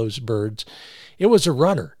other of those birds. It was a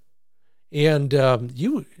runner. And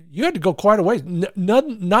you had to go quite a ways.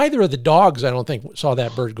 Neither of the dogs, I don't think, saw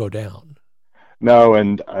that bird go down. No,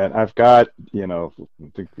 and I've got, I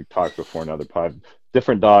think we talked before in another pod,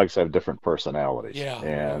 different dogs have different personalities. Yeah.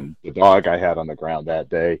 And the dog I had on the ground that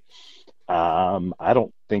day, I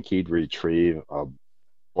don't think he'd retrieve a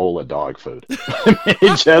bowl of dog food.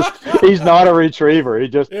 He's not a retriever.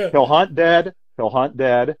 He'll hunt dead.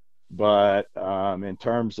 But in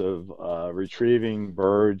terms of retrieving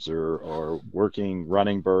birds or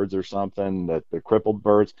running birds or something, the crippled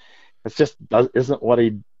birds, it's just isn't what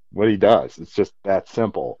he does. It's just that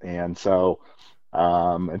simple. And so,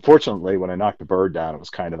 unfortunately, when I knocked the bird down, it was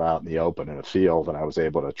kind of out in the open in a field, and I was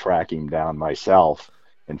able to track him down myself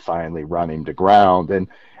and finally run him to ground.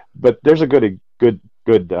 But there's a good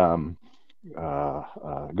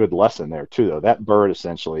lesson there too, though. That bird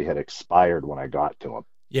essentially had expired when I got to him.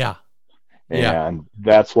 Yeah. And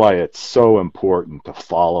that's why it's so important to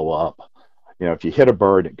follow up. If you hit a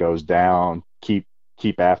bird, it goes down, keep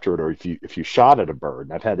after it. Or if you shot at a bird,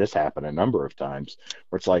 and I've had this happen a number of times,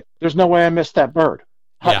 where it's like, there's no way I missed that bird.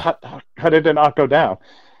 How did it not go down?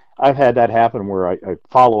 I've had that happen where I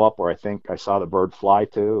follow up where I think I saw the bird fly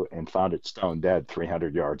to and found it stone dead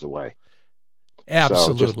 300 yards away. So just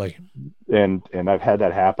Absolutely. and I've had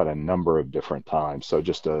that happen a number of different times. So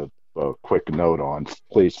just a quick note on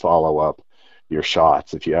please follow up your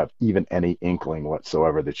shots if you have even any inkling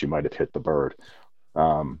whatsoever that you might have hit the bird.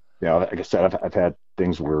 Like I said, I've had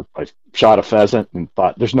things where I shot a pheasant and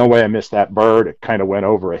thought, there's no way I missed that bird. It kind of went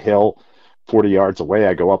over a hill 40 yards away.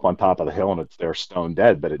 I go up on top of the hill and it's there stone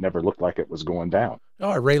dead, but it never looked like it was going down.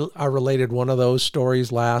 Oh, I related one of those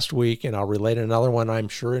stories last week, and I'll relate another one, I'm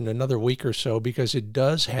sure, in another week or so, because it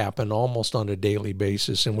does happen almost on a daily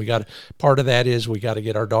basis. And part of that is we got to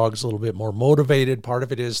get our dogs a little bit more motivated. Part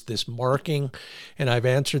of it is this marking. And I've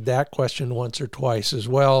answered that question once or twice as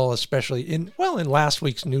well, especially in last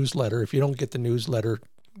week's newsletter. If you don't get the newsletter,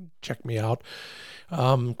 check me out.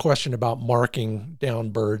 Question about marking down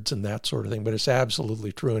birds and that sort of thing, but it's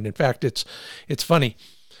absolutely true. And in fact, it's funny.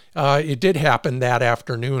 It did happen that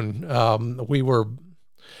afternoon. We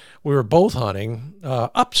were both hunting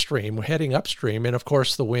heading upstream, and of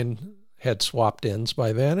course the wind had swapped ends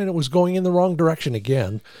by then, and it was going in the wrong direction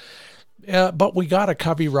again. But we got a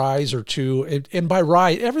covey rise or two, and by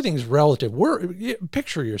rise, everything's relative.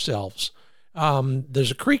 Picture yourselves.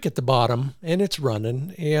 There's a creek at the bottom, and it's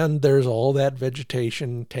running, and there's all that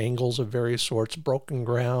vegetation, tangles of various sorts, broken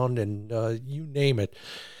ground, and you name it.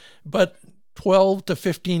 But 12 to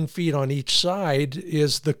 15 feet on each side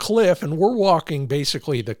is the cliff, and we're walking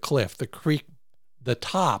basically the cliff, the creek, the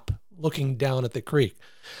top, looking down at the creek.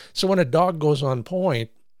 So when a dog goes on point,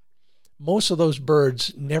 most of those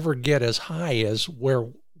birds never get as high as where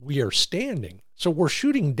we are standing. So we're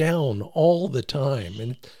shooting down all the time,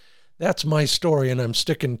 and that's my story, and I'm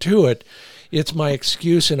sticking to it. It's my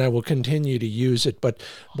excuse, and I will continue to use it. But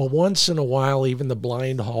once in a while, even the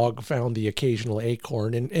blind hog found the occasional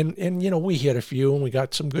acorn. And we hit a few, and we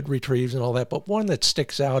got some good retrieves and all that. But one that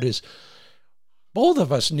sticks out is both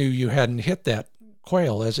of us knew you hadn't hit that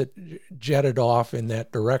quail as it jetted off in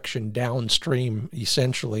that direction downstream,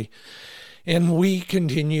 essentially. And we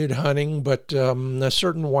continued hunting, but a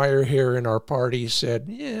certain wire hair in our party said,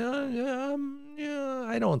 yeah,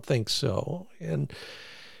 I don't think so. And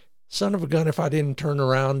son of a gun, if I didn't turn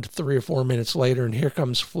around 3 or 4 minutes later, and here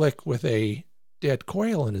comes Flick with a dead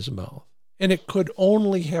quail in his mouth. And it could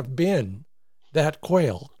only have been that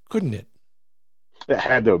quail, couldn't it? It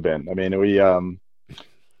had to have been. I mean,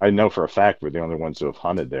 I know for a fact we're the only ones who have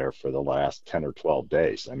hunted there for the last 10 or 12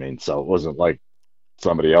 days. I mean, so it wasn't like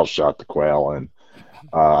somebody else shot the quail and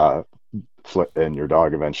your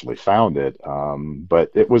dog eventually found it. But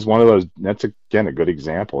it was one of those, that's again a good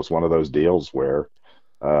example. It's one of those deals where,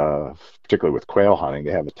 particularly with quail hunting,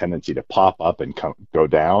 they have a tendency to pop up and go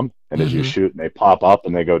down. And as you shoot and they pop up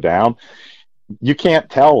and they go down, you can't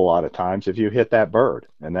tell a lot of times if you hit that bird.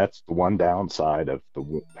 And that's the one downside of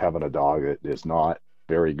having a dog that is not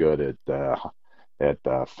very good at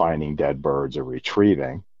finding dead birds or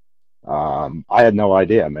retrieving. I had no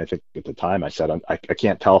idea. I mean, I think at the time I said, I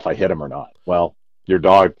can't tell if I hit him or not. Well, your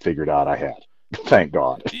dog figured out I had. Thank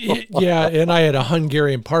God. Yeah, and I had a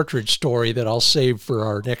Hungarian partridge story that I'll save for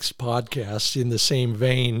our next podcast in the same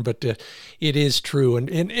vein, but it is true.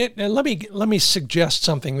 And let me suggest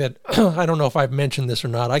something that I don't know if I've mentioned this or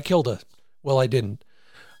not. I didn't.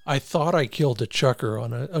 I thought I killed a chucker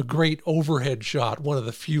on a great overhead shot, one of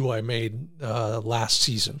the few I made last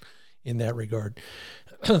season in that regard.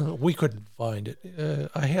 We couldn't find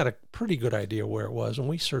it. I had a pretty good idea where it was, and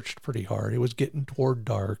we searched pretty hard. It was getting toward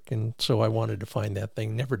dark, and so I wanted to find that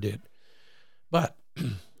thing. Never did. But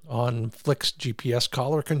on Flick's GPS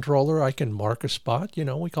collar controller, I can mark a spot. You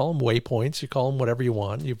know, we call them waypoints. You call them whatever you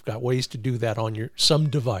want. You've got ways to do that on some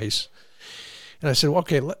device. And I said, well,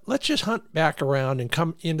 okay, let's just hunt back around and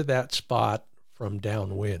come into that spot from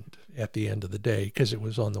downwind at the end of the day, because it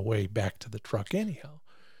was on the way back to the truck anyhow.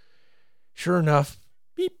 Sure enough,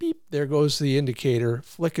 beep, beep, there goes the indicator.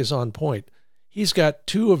 Flick is on point. He's got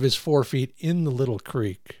 2 of his 4 feet in the little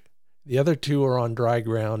creek. The other 2 are on dry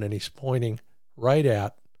ground, and he's pointing right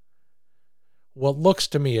at what looks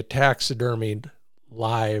to me a taxidermied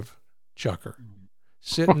live chucker.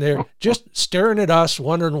 Sitting there, just staring at us,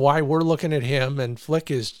 wondering why we're looking at him. And Flick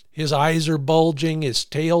his eyes are bulging, his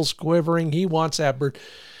tail's quivering. He wants that bird.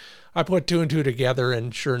 I put 2 and 2 together,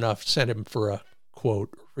 and sure enough, sent him for a,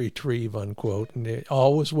 quote, retrieve, unquote. And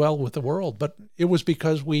all was well with the world. But it was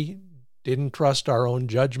because we didn't trust our own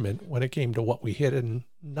judgment when it came to what we hit and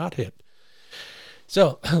not hit.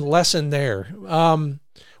 So, lesson there.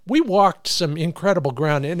 We walked some incredible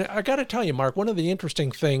ground. And I got to tell you, Mark, one of the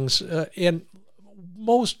interesting things, and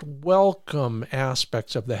most welcome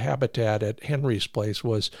aspects of the habitat at Henry's place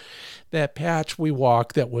was that patch we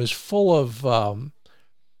walked that was full of,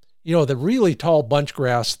 the really tall bunch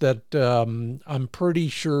grass that I'm pretty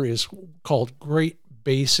sure is called Great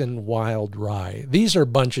Basin Wild Rye. These are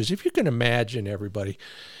bunches, if you can imagine, everybody,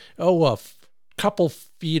 a couple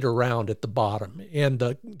feet around at the bottom, and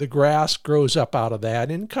the grass grows up out of that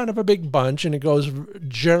in kind of a big bunch, and it goes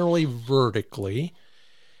generally vertically,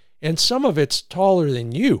 and some of it's taller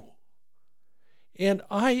than you. And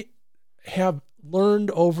I have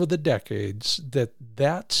learned over the decades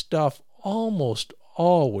that stuff almost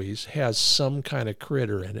always has some kind of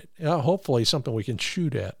critter in it. Hopefully something we can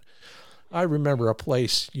shoot at. I remember a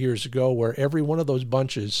place years ago where every one of those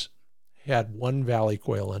bunches had one valley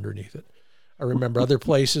quail underneath it. I remember other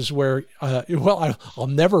places where, I'll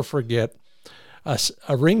never forget a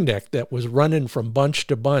ringneck that was running from bunch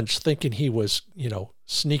to bunch thinking he was,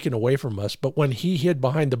 sneaking away from us. But when he hid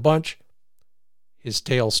behind the bunch, his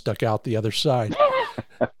tail stuck out the other side.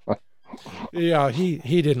 Yeah,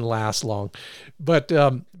 he didn't last long. But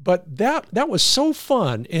that was so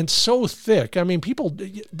fun and so thick. I mean,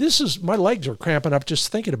 my legs are cramping up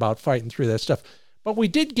just thinking about fighting through that stuff. But we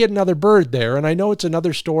did get another bird there, and I know it's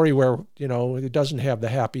another story where, it doesn't have the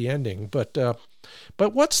happy ending. But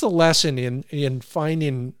what's the lesson in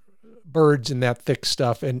finding birds in that thick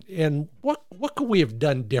stuff, and what could we have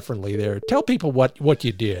done differently there? Tell people what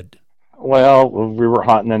you did. Well, we were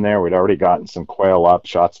hunting in there. We'd already gotten some quail up,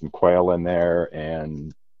 shot some quail in there,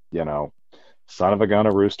 and, son of a gun,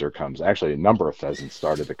 a rooster comes. Actually, a number of pheasants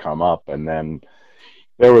started to come up, and then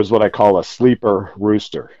there was what I call a sleeper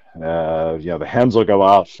rooster. The hens will go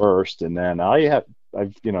out first, and then I've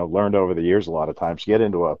learned over the years a lot of times, you get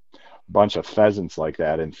into a bunch of pheasants like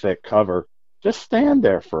that in thick cover, just stand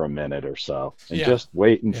there for a minute or so and just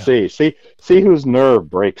wait and see whose nerve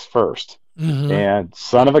breaks first. Mm-hmm. And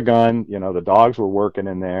son of a gun, the dogs were working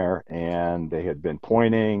in there, and they had been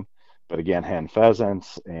pointing, but again, hen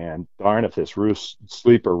pheasants, and darn if this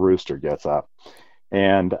sleeper rooster gets up.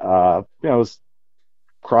 And, it was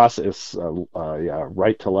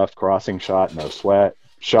right to left crossing shot, no sweat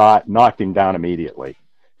shot, knocked him down immediately.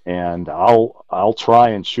 And I'll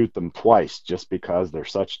try and shoot them twice just because they're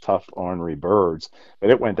such tough, ornery birds. But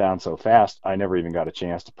it went down so fast, I never even got a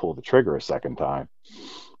chance to pull the trigger a second time.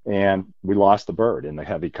 And we lost the bird in the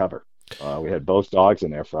heavy cover. We had both dogs in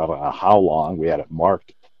there for how long. We had it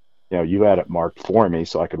marked. You had it marked for me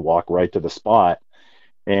so I could walk right to the spot.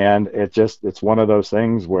 And it's one of those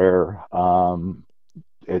things where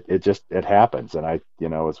it happens. And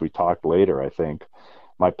as we talked later, I think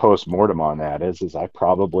my post-mortem on that is I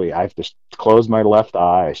have to close my left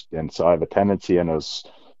eye. And so I have a tendency in those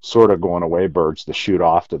sort of going away birds to shoot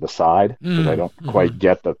off to the side because I don't quite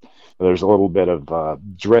get there's a little bit of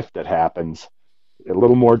drift that happens, a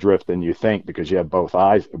little more drift than you think because you have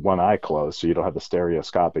one eye closed, so you don't have the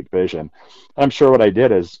stereoscopic vision. I'm sure what I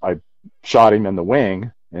did is I shot him in the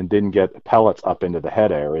wing and didn't get the pellets up into the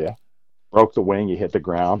head area. Broke the wing, he hit the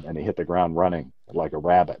ground, and he hit the ground running like a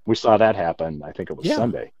rabbit. We saw that happen, I think it was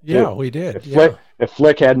Sunday. Yeah, we did. If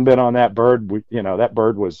Flick hadn't been on that bird, that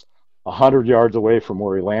bird was 100 yards away from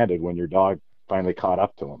where he landed when your dog finally caught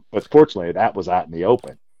up to him. But fortunately, that was out in the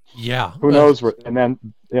open. Yeah. Who knows where? And then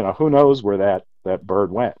who knows where that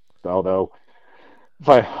bird went? Although,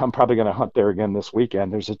 I'm probably going to hunt there again this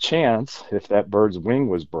weekend. There's a chance if that bird's wing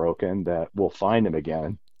was broken that we'll find him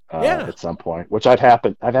again at some point. Which I've had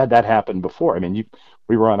that happen before. I mean,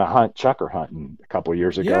 we were on a chucker hunting a couple of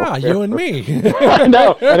years ago. Yeah, you and me. I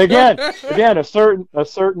know. And again, a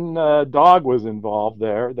certain dog was involved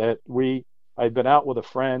there that I'd been out with a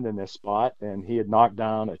friend in this spot, and he had knocked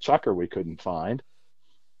down a chucker we couldn't find.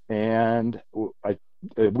 And a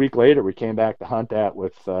week later, we came back to hunt that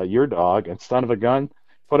with your dog, and son of a gun,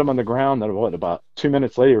 put him on the ground. And about 2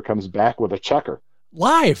 minutes later, comes back with a chucker.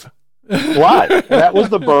 Live. And that was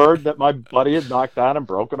the bird that my buddy had knocked down and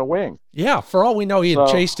broken a wing. Yeah, for all we know, he had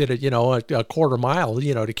chased it a quarter mile,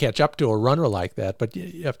 to catch up to a runner like that. But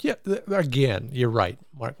again, you're right,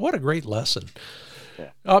 Mark. What a great lesson.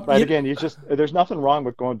 Yeah. Again, there's nothing wrong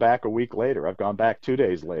with going back a week later. I've gone back 2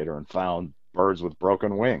 days later and found birds with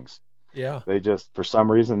broken wings. Yeah. They just, for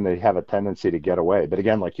some reason, they have a tendency to get away. But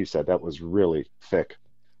again, like you said, that was really thick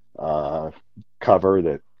cover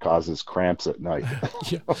that causes cramps at night.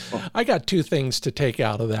 Yeah. I got two things to take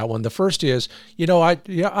out of that one. The first is,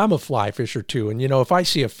 I'm a fly fisher too. And, if I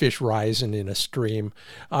see a fish rising in a stream,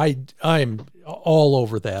 I'm all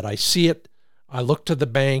over that. I see it. I look to the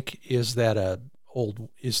bank. Is that a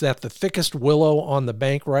the thickest willow on the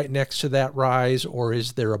bank right next to that rise, or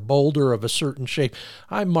is there a boulder of a certain shape?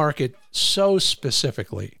 I mark it so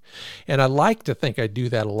specifically. And I like to think I do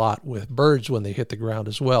that a lot with birds when they hit the ground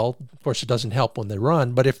as well. Of course, it doesn't help when they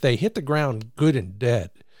run, but if they hit the ground good and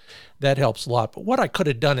dead, that helps a lot. But what I could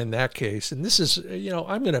have done in that case, and this is,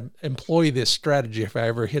 I'm going to employ this strategy if I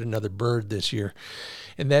ever hit another bird this year,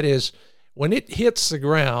 and that is when it hits the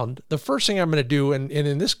ground, the first thing I'm going to do, and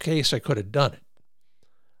in this case, I could have done it.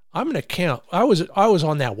 I'm going to count. I was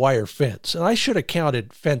on that wire fence, and I should have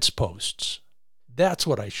counted fence posts. That's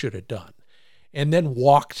what I should have done. And then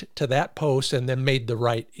walked to that post and then made the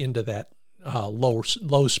right into that low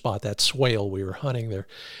spot, that swale we were hunting there.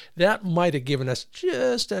 That might have given us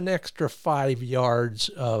just an extra 5 yards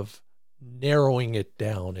of narrowing it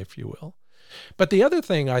down, if you will. But the other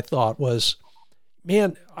thing I thought was,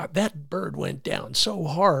 man, that bird went down so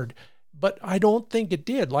hard, but I don't think it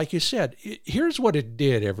did. Like you said, here's what it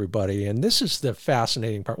did, everybody, and this is the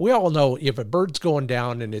fascinating part. We all know if a bird's going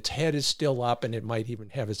down and its head is still up and it might even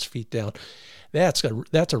have its feet down, that's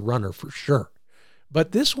a runner for sure.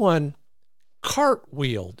 But this one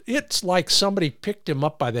cartwheeled. It's like somebody picked him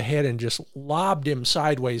up by the head and just lobbed him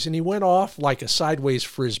sideways, and he went off like a sideways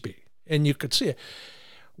frisbee, and you could see it,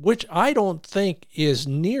 which I don't think is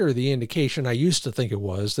near the indication I used to think it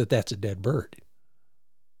was, that that's a dead bird.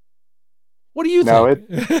 What do you think?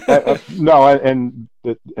 No, and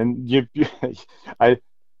you, I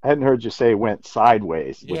hadn't heard you say it went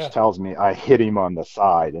sideways, which tells me I hit him on the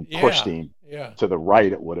side and pushed him to the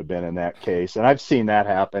right. It would have been in that case, and I've seen that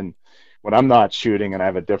happen when I'm not shooting and I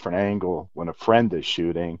have a different angle when a friend is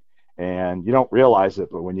shooting, and you don't realize it,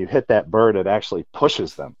 but when you hit that bird, it actually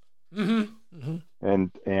pushes them. Mm-hmm. Mm-hmm.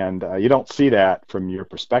 And you don't see that from your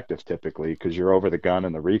perspective typically because you're over the gun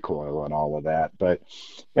and the recoil and all of that. But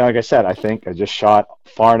like I said, I think I just shot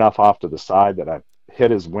far enough off to the side that I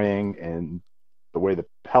hit his wing, and the way the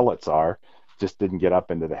pellets are, just didn't get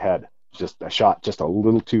up into the head. I shot just a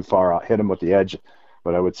little too far out, hit him with the edge,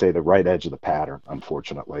 but I would say the right edge of the pattern,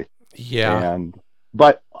 unfortunately. Yeah.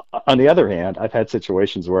 But on the other hand, I've had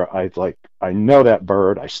situations where I know that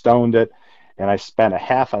bird, I stoned it, and I spent a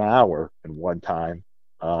half an hour in one time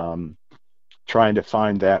trying to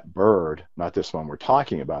find that bird, not this one we're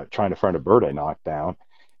talking about, trying to find a bird I knocked down.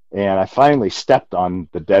 And I finally stepped on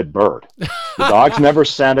the dead bird. The dogs never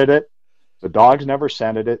scented it.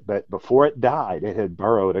 But before it died, it had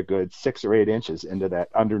burrowed a good 6 or 8 inches into that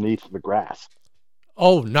underneath the grass.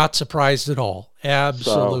 Oh, not surprised at all.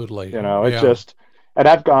 Absolutely. So, it's just, and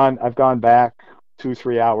I've gone back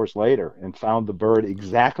 2-3 hours later and found the bird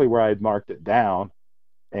exactly where I had marked it down,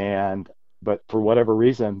 but for whatever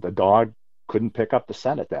reason the dog couldn't pick up the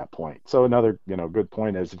scent at that point. So another good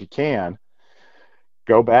point is, if you can,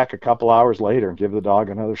 go back a couple hours later and give the dog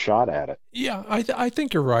another shot at it. Yeah, I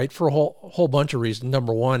think you're right for a whole bunch of reasons.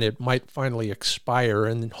 Number one, it might finally expire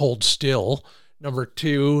and hold still. Number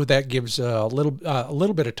two, that gives a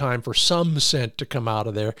little bit of time for some scent to come out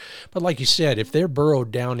of there. But like you said, if they're burrowed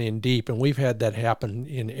down in deep, and we've had that happen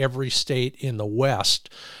in every state in the West,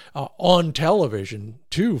 on television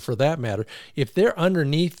too, for that matter, if they're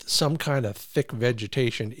underneath some kind of thick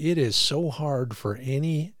vegetation, it is so hard for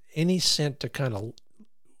any scent to kind of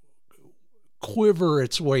quiver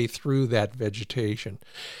its way through that vegetation.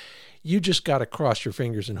 You just got to cross your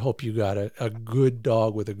fingers and hope you got a good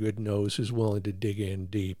dog with a good nose who's willing to dig in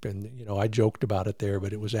deep. And, I joked about it there,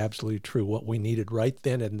 but it was absolutely true. What we needed right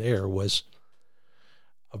then and there was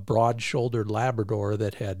a broad-shouldered Labrador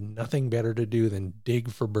that had nothing better to do than dig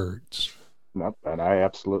for birds. Nope, and I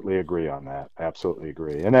absolutely agree on that. Absolutely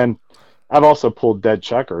agree. And then I've also pulled dead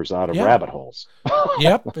chuckers out of rabbit holes.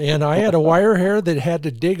 Yep, and I had a wire hair that had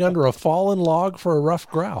to dig under a fallen log for a rough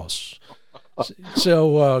grouse.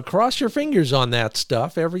 So cross your fingers on that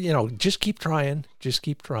stuff. Just keep trying.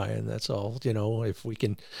 That's all. If we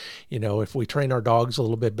can, if we train our dogs a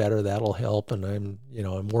little bit better, that'll help. And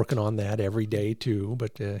I'm working on that every day too.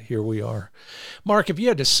 But here we are. Mark, if you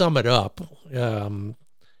had to sum it up, how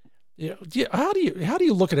do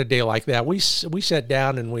you look at a day like that? We sat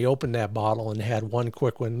down and we opened that bottle and had one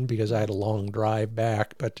quick one because I had a long drive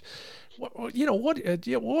back. But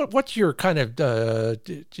what's your kind of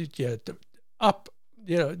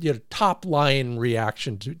top line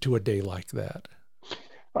reaction to a day like that?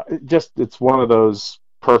 It's one of those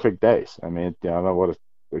perfect days. I mean, I don't know what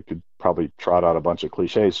we could probably trot out a bunch of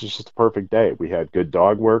cliches. It's just a perfect day. We had good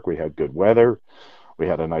dog work. We had good weather. We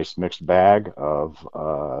had a nice mixed bag of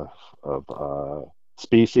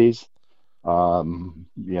species.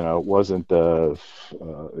 It wasn't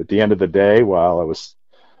at the end of the day, while I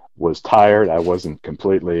was tired, I wasn't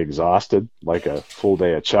completely exhausted like a full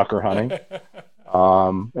day of chucker hunting.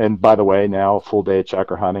 And by the way, now a full day of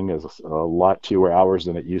checker hunting is a lot fewer hours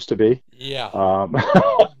than it used to be. Yeah. Um,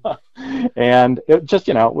 and it just,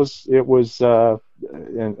 it was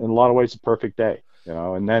in a lot of ways a perfect day,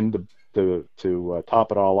 and then to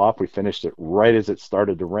top it all off, we finished it right as it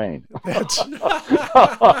started to rain. That's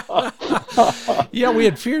yeah, we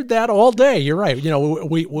had feared that all day. You're right.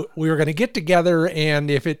 We were going to get together,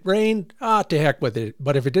 and if it rained, to heck with it.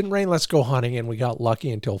 But if it didn't rain, let's go hunting. And we got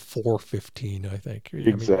lucky until 4:15, I think.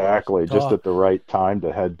 Exactly, just at the right time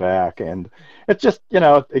to head back. And it's just,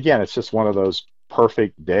 again, it's just one of those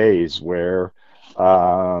perfect days where, it's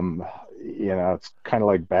kind of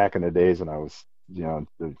like back in the days when I was,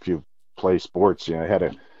 if you play sports, I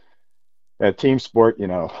had a team sport,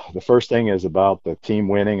 the first thing is about the team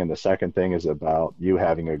winning, and the second thing is about you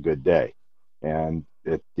having a good day. And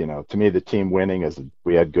to me, the team winning is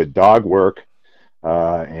we had good dog work,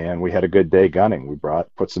 and we had a good day gunning. We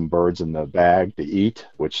put some birds in the bag to eat,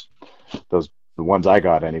 which the ones I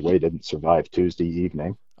got anyway didn't survive Tuesday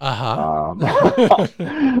evening. It's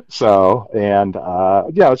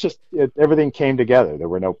just everything came together. There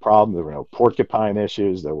were no problems. There were no porcupine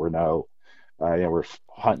issues. There were no, we're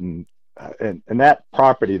hunting, and that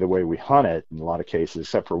property, the way we hunt it, in a lot of cases,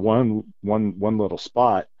 except for one little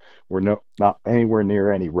spot, we're not anywhere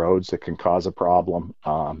near any roads that can cause a problem.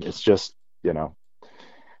 It's just,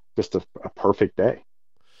 just a perfect day.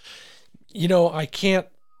 I can't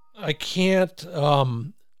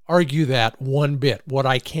argue that one bit. What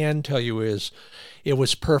I can tell you is it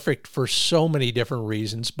was perfect for so many different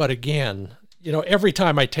reasons. But again, every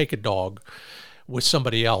time I take a dog with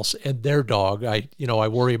somebody else and their dog, I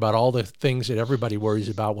worry about all the things that everybody worries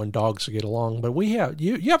about when dogs get along. But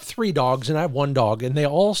you have 3 dogs and I have 1 dog, and they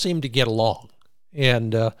all seem to get along.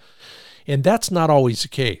 And that's not always the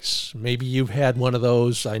case. Maybe you've had one of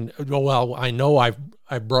those. I know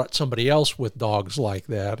I've brought somebody else with dogs like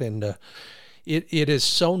that, and it is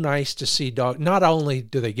so nice to see dogs. Not only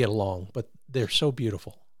do they get along, but they're so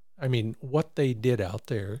beautiful. I mean, what they did out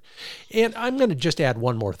there. And I'm going to just add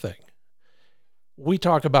one more thing. We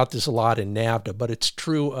talk about this a lot in NAVHDA, but it's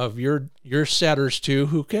true of your setters too,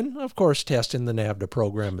 who can, of course, test in the NAVHDA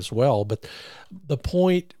program as well. But the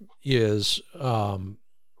point is,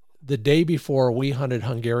 the day before, we hunted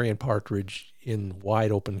Hungarian partridge in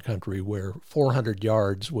wide open country where 400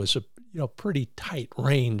 yards was a pretty tight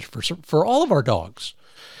range for all of our dogs.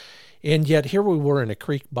 And yet here we were in a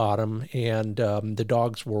creek bottom, and the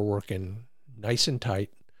dogs were working nice and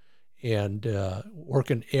tight and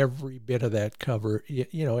working every bit of that cover,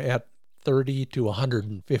 at 30 to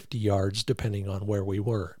 150 yards, depending on where we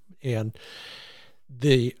were. And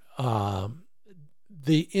the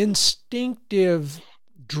instinctive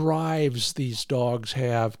drives these dogs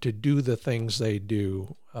have to do the things they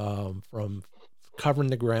do, from covering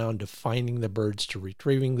the ground to finding the birds to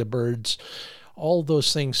retrieving the birds, all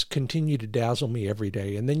those things continue to dazzle me every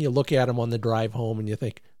day. And then you look at them on the drive home and you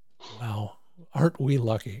think, wow, aren't we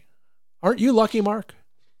lucky? Aren't you lucky, Mark?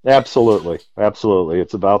 Absolutely.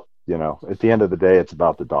 It's about, at the end of the day, it's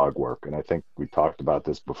about the dog work. And I think we talked about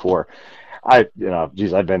this before. I've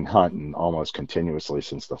been hunting almost continuously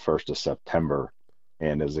since the 1st of September.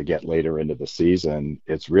 And as they get later into the season,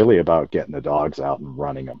 it's really about getting the dogs out and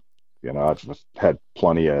running them. I've had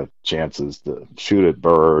plenty of chances to shoot at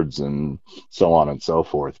birds and so on and so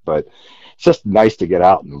forth, but it's just nice to get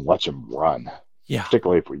out and watch them run. Yeah.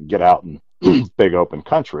 Particularly if we can get out in big open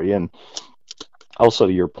country. And also,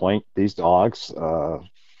 to your point, these dogs,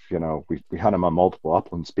 we hunt them on multiple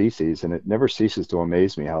upland species, and it never ceases to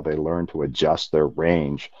amaze me how they learn to adjust their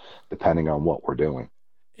range depending on what we're doing.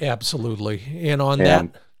 Absolutely. And that,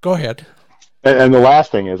 go ahead. And the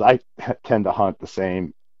last thing is, I tend to hunt the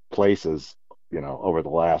same places, over the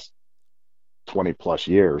last 20 plus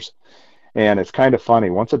years. And it's kind of funny.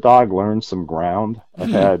 Once a dog learns some ground, I've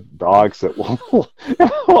had dogs that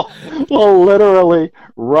will literally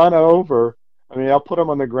run over. I mean, I'll put them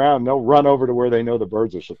on the ground, and they'll run over to where they know the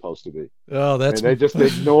birds are supposed to be. Oh, that's... they just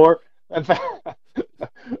ignore. In fact,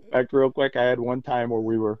 real quick, I had one time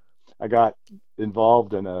where I got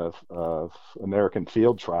involved in a American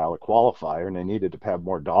field trial, a qualifier, and they needed to have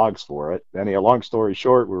more dogs for it. Long story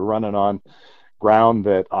short, we were running on ground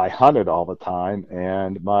that I hunted all the time,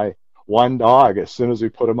 and my one dog, as soon as we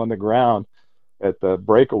put him on the ground at the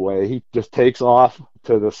breakaway, he just takes off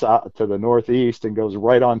to the south, to the northeast, and goes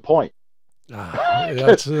right on point.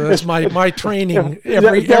 That's my training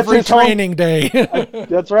every training day.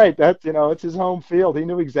 That's right. It's his home field. He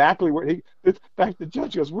knew exactly where in fact, the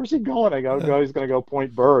judge goes, "Where's he going?" I go, "He's going to go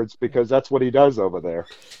point birds because that's what he does over there."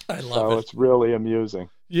 I love it. It's really amusing.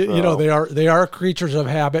 They are creatures of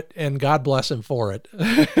habit, and God bless him for it.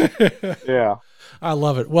 Yeah. I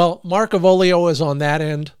love it. Well, Mark Avolio is on that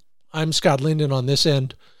end. I'm Scott Linden on this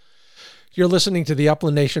end. You're listening to the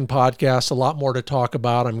Upland Nation podcast. A lot more to talk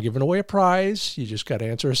about. I'm giving away a prize. You just got to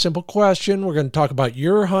answer a simple question. We're going to talk about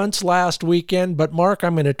your hunts last weekend. But Mark,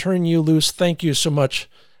 I'm going to turn you loose. Thank you so much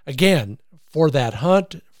again for that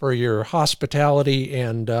hunt, for your hospitality,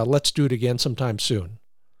 and let's do it again sometime soon.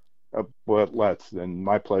 Well, let's. And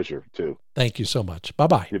my pleasure, too. Thank you so much.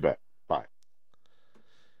 Bye-bye. You bet. Bye.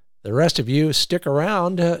 The rest of you, stick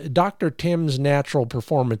around. Dr. Tim's Natural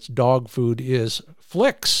Performance Dog Food is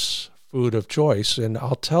Flick's food of choice, and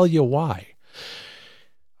I'll tell you why.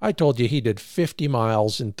 I told you he did 50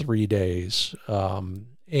 miles in 3 days,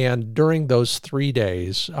 and during those 3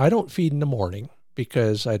 days, I don't feed in the morning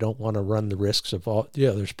because I don't want to run the risks of all,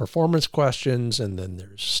 there's performance questions, and then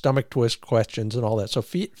there's stomach twist questions and all that. So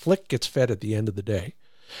Flick gets fed at the end of the day.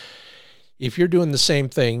 If you're doing the same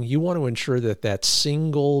thing, you want to ensure that that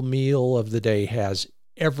single meal of the day has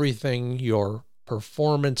everything your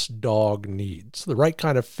performance dog needs. The right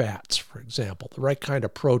kind of fats, for example, the right kind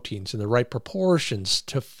of proteins in the right proportions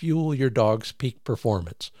to fuel your dog's peak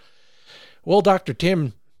performance. Well, Dr.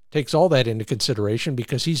 Tim takes all that into consideration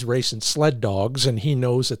because he's racing sled dogs and he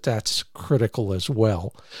knows that that's critical as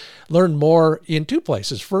well. Learn more in two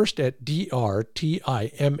places. First at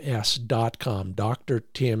drtims.com,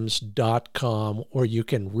 drtims.com, where you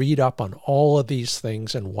can read up on all of these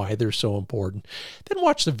things and why they're so important. Then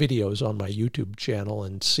watch the videos on my YouTube channel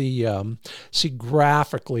and see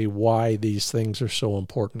graphically why these things are so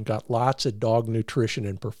important. Got lots of dog nutrition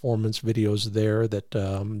and performance videos there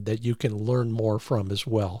that you can learn more from as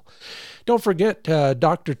well. Don't forget,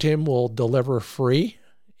 Dr. Tim will deliver free,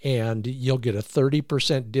 and you'll get a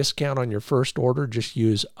 30% discount on your first order. Just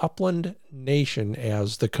use Upland Nation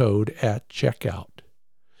as the code at checkout.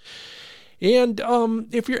 And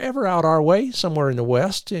if you're ever out our way, somewhere in the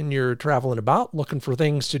West, and you're traveling about looking for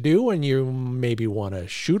things to do, and you maybe want to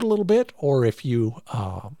shoot a little bit, or if you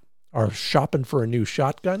are shopping for a new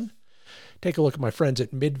shotgun, take a look at my friends at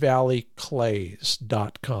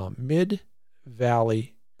midvalleyclays.com.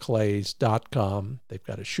 Midvalleyclays.com. They've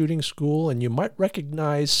got a shooting school, and you might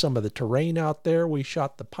recognize some of the terrain out there. We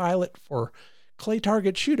shot the pilot for Clay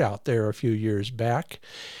Target Shootout there a few years back.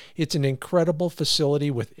 It's an incredible facility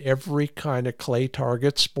with every kind of clay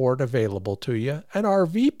target sport available to you. An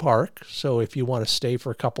RV park, so if you want to stay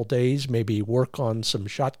for a couple days, maybe work on some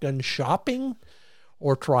shotgun shopping,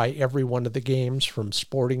 or try every one of the games from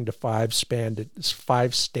sporting to five stand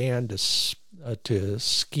to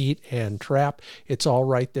skeet and trap. It's all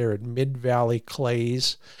right there at Mid-Valley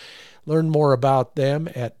Clays. Learn more about them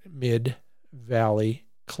at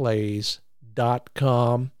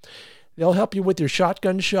midvalleyclays.com. They'll help you with your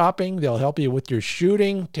shotgun shopping. They'll help you with your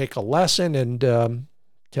shooting. Take a lesson and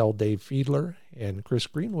tell Dave Fiedler and Chris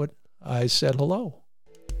Greenwood I said hello.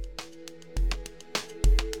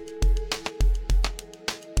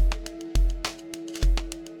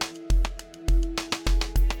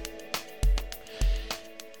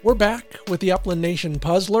 We're back with the Upland Nation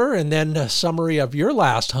Puzzler, and then a summary of your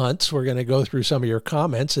last hunts. We're going to go through some of your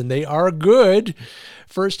comments, and they are good.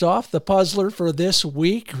 First off, the puzzler for this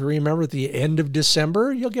week. Remember, at the end of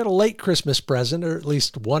December, you'll get a late Christmas present, or at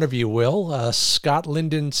least one of you will. A Scott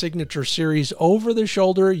Linden Signature Series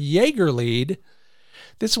over-the-shoulder Jaeger lead.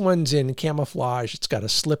 This one's in camouflage. It's got a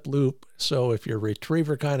slip loop, so if you're a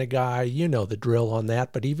retriever kind of guy, you know the drill on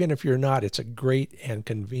that. But even if you're not, it's a great and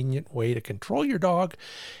convenient way to control your dog,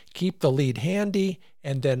 keep the lead handy,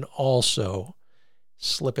 and then also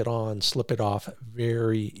slip it on, slip it off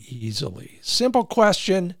very easily. Simple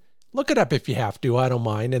question. Look it up if you have to. I don't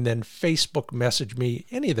mind. And then Facebook message me.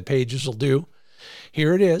 Any of the pages will do.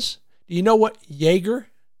 Here it is. Do you know what Jaeger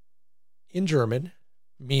in German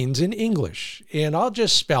means in English? And I'll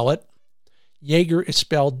just spell it. Jaeger is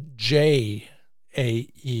spelled J-A-E-G-E-R.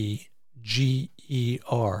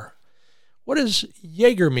 What does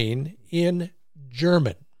Jaeger mean in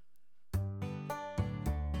German?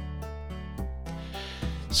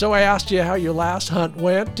 So I asked you how your last hunt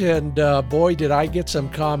went, and boy, did I get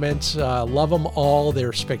some comments. Love them all.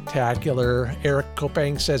 They're spectacular. Eric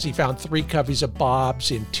Kopang says he found 3 coveys of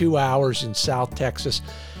bobs in 2 hours in South Texas.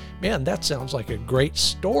 Man, that sounds like a great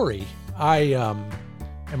story. I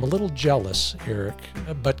am a little jealous, Eric,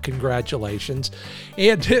 but congratulations.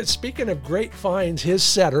 And speaking of great finds, his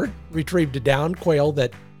setter retrieved a downed quail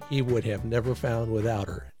that he would have never found without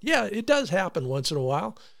her. Yeah, it does happen once in a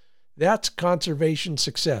while. That's conservation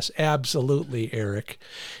success. Absolutely, Eric.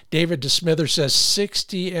 David DeSmither says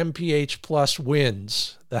 60 mph plus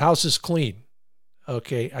wins. The house is clean.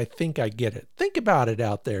 Okay, I think I get it. Think about it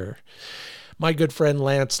out there. My good friend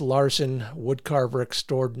Lance Larson, woodcarver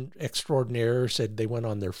extraordinaire, said they went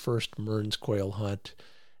on their first Mearns quail hunt.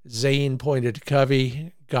 Zane pointed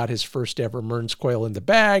Covey, got his first ever Mearns quail in the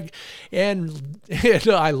bag, and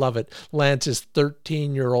I love it. Lance's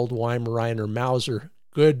 13-year-old Weimaraner Mauser,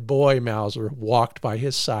 good boy Mauser, walked by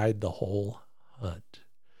his side the whole hunt.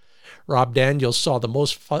 Rob Daniels saw the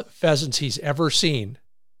most pheasants he's ever seen.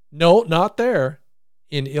 No, not there,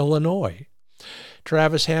 in Illinois.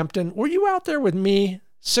 Travis Hampton, were you out there with me?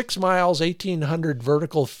 6 miles, 1,800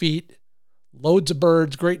 vertical feet, loads of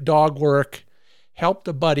birds, great dog work. Helped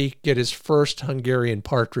a buddy get his first Hungarian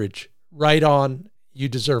partridge. Right on, you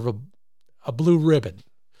deserve a blue ribbon.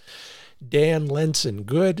 Dan Lenson,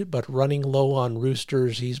 good, but running low on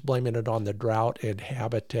roosters. He's blaming it on the drought and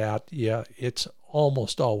habitat. Yeah, it's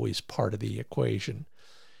almost always part of the equation.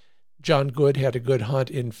 John Good had a good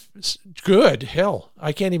hunt good, hell,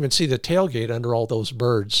 I can't even see the tailgate under all those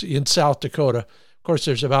birds in South Dakota. Of course,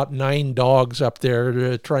 there's about 9 dogs up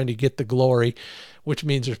there trying to get the glory, which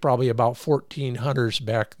means there's probably about 14 hunters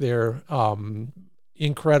back there.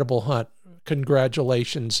 Incredible hunt.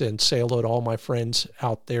 Congratulations and say hello to all my friends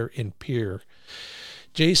out there in Pierre.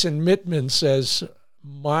 Jason Mittman says,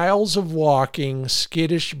 miles of walking,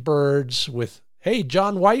 skittish birds with, hey,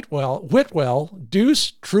 John Whitwell,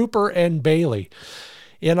 Deuce, Trooper, and Bailey.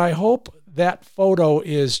 And I hope that photo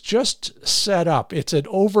is just set up. It's an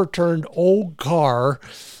overturned old car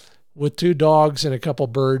with 2 dogs and a couple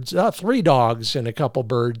birds, 3 dogs and a couple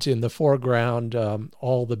birds in the foreground,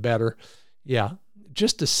 all the better. Yeah,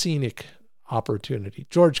 just a scenic opportunity.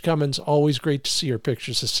 George Cummins, always great to see your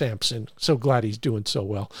pictures of Samson. So glad he's doing so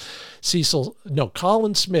well.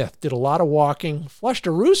 Colin Smith did a lot of walking, flushed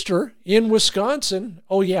a rooster in Wisconsin.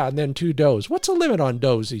 Oh yeah, and then 2 does. What's the limit on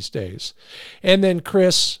does these days? And then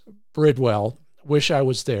Chris Bridwell, wish I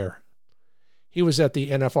was there. He was at the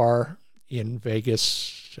NFR in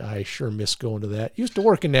Vegas. I sure miss going to that. Used to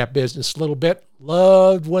work in that business a little bit.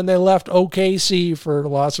 Loved when they left OKC for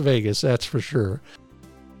Las Vegas, that's for sure.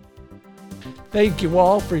 Thank you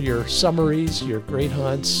all for your summaries, your great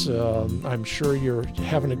hunts. I'm sure you're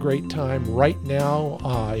having a great time right now.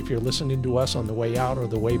 If you're listening to us on the way out or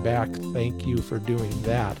the way back, thank you for doing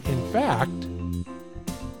that. In fact,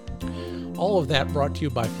 all of that brought to you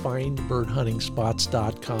by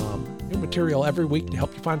FindBirdHuntingSpots.com. New material every week to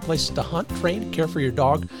help you find places to hunt, train, care for your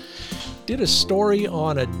dog. Did a story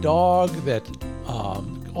on a dog that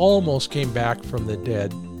almost came back from the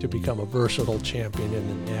dead to become a versatile champion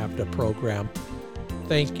in the NAVHDA program.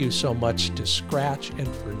 Thank you so much to Scratch and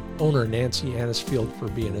for owner Nancy Annisfield for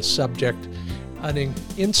being a subject. An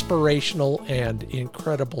inspirational and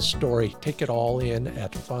incredible story. Take it all in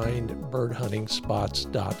at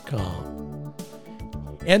FindBirdHuntingSpots.com.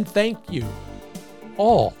 And thank you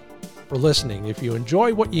all for listening. If you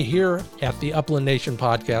enjoy what you hear at the Upland Nation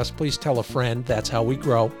podcast, please tell a friend. That's how we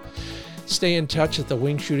grow. Stay in touch at the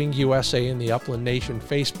Wing Shooting USA and the Upland Nation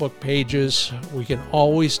Facebook pages. We can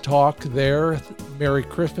always talk there. Merry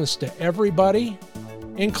Christmas to everybody,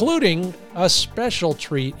 including a special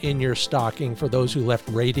treat in your stocking for those who left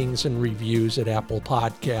ratings and reviews at Apple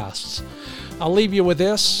Podcasts. I'll leave you with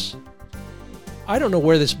this. I don't know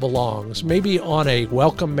where this belongs. Maybe on a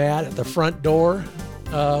welcome mat at the front door.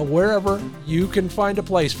 Wherever you can find a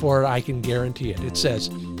place for it, I can guarantee it. It says,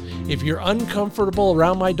 if you're uncomfortable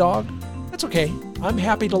around my dog, that's okay. I'm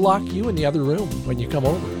happy to lock you in the other room when you come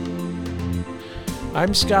over.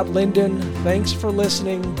 I'm Scott Linden. Thanks for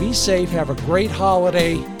listening. Be safe. Have a great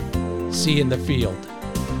holiday. See you in the field.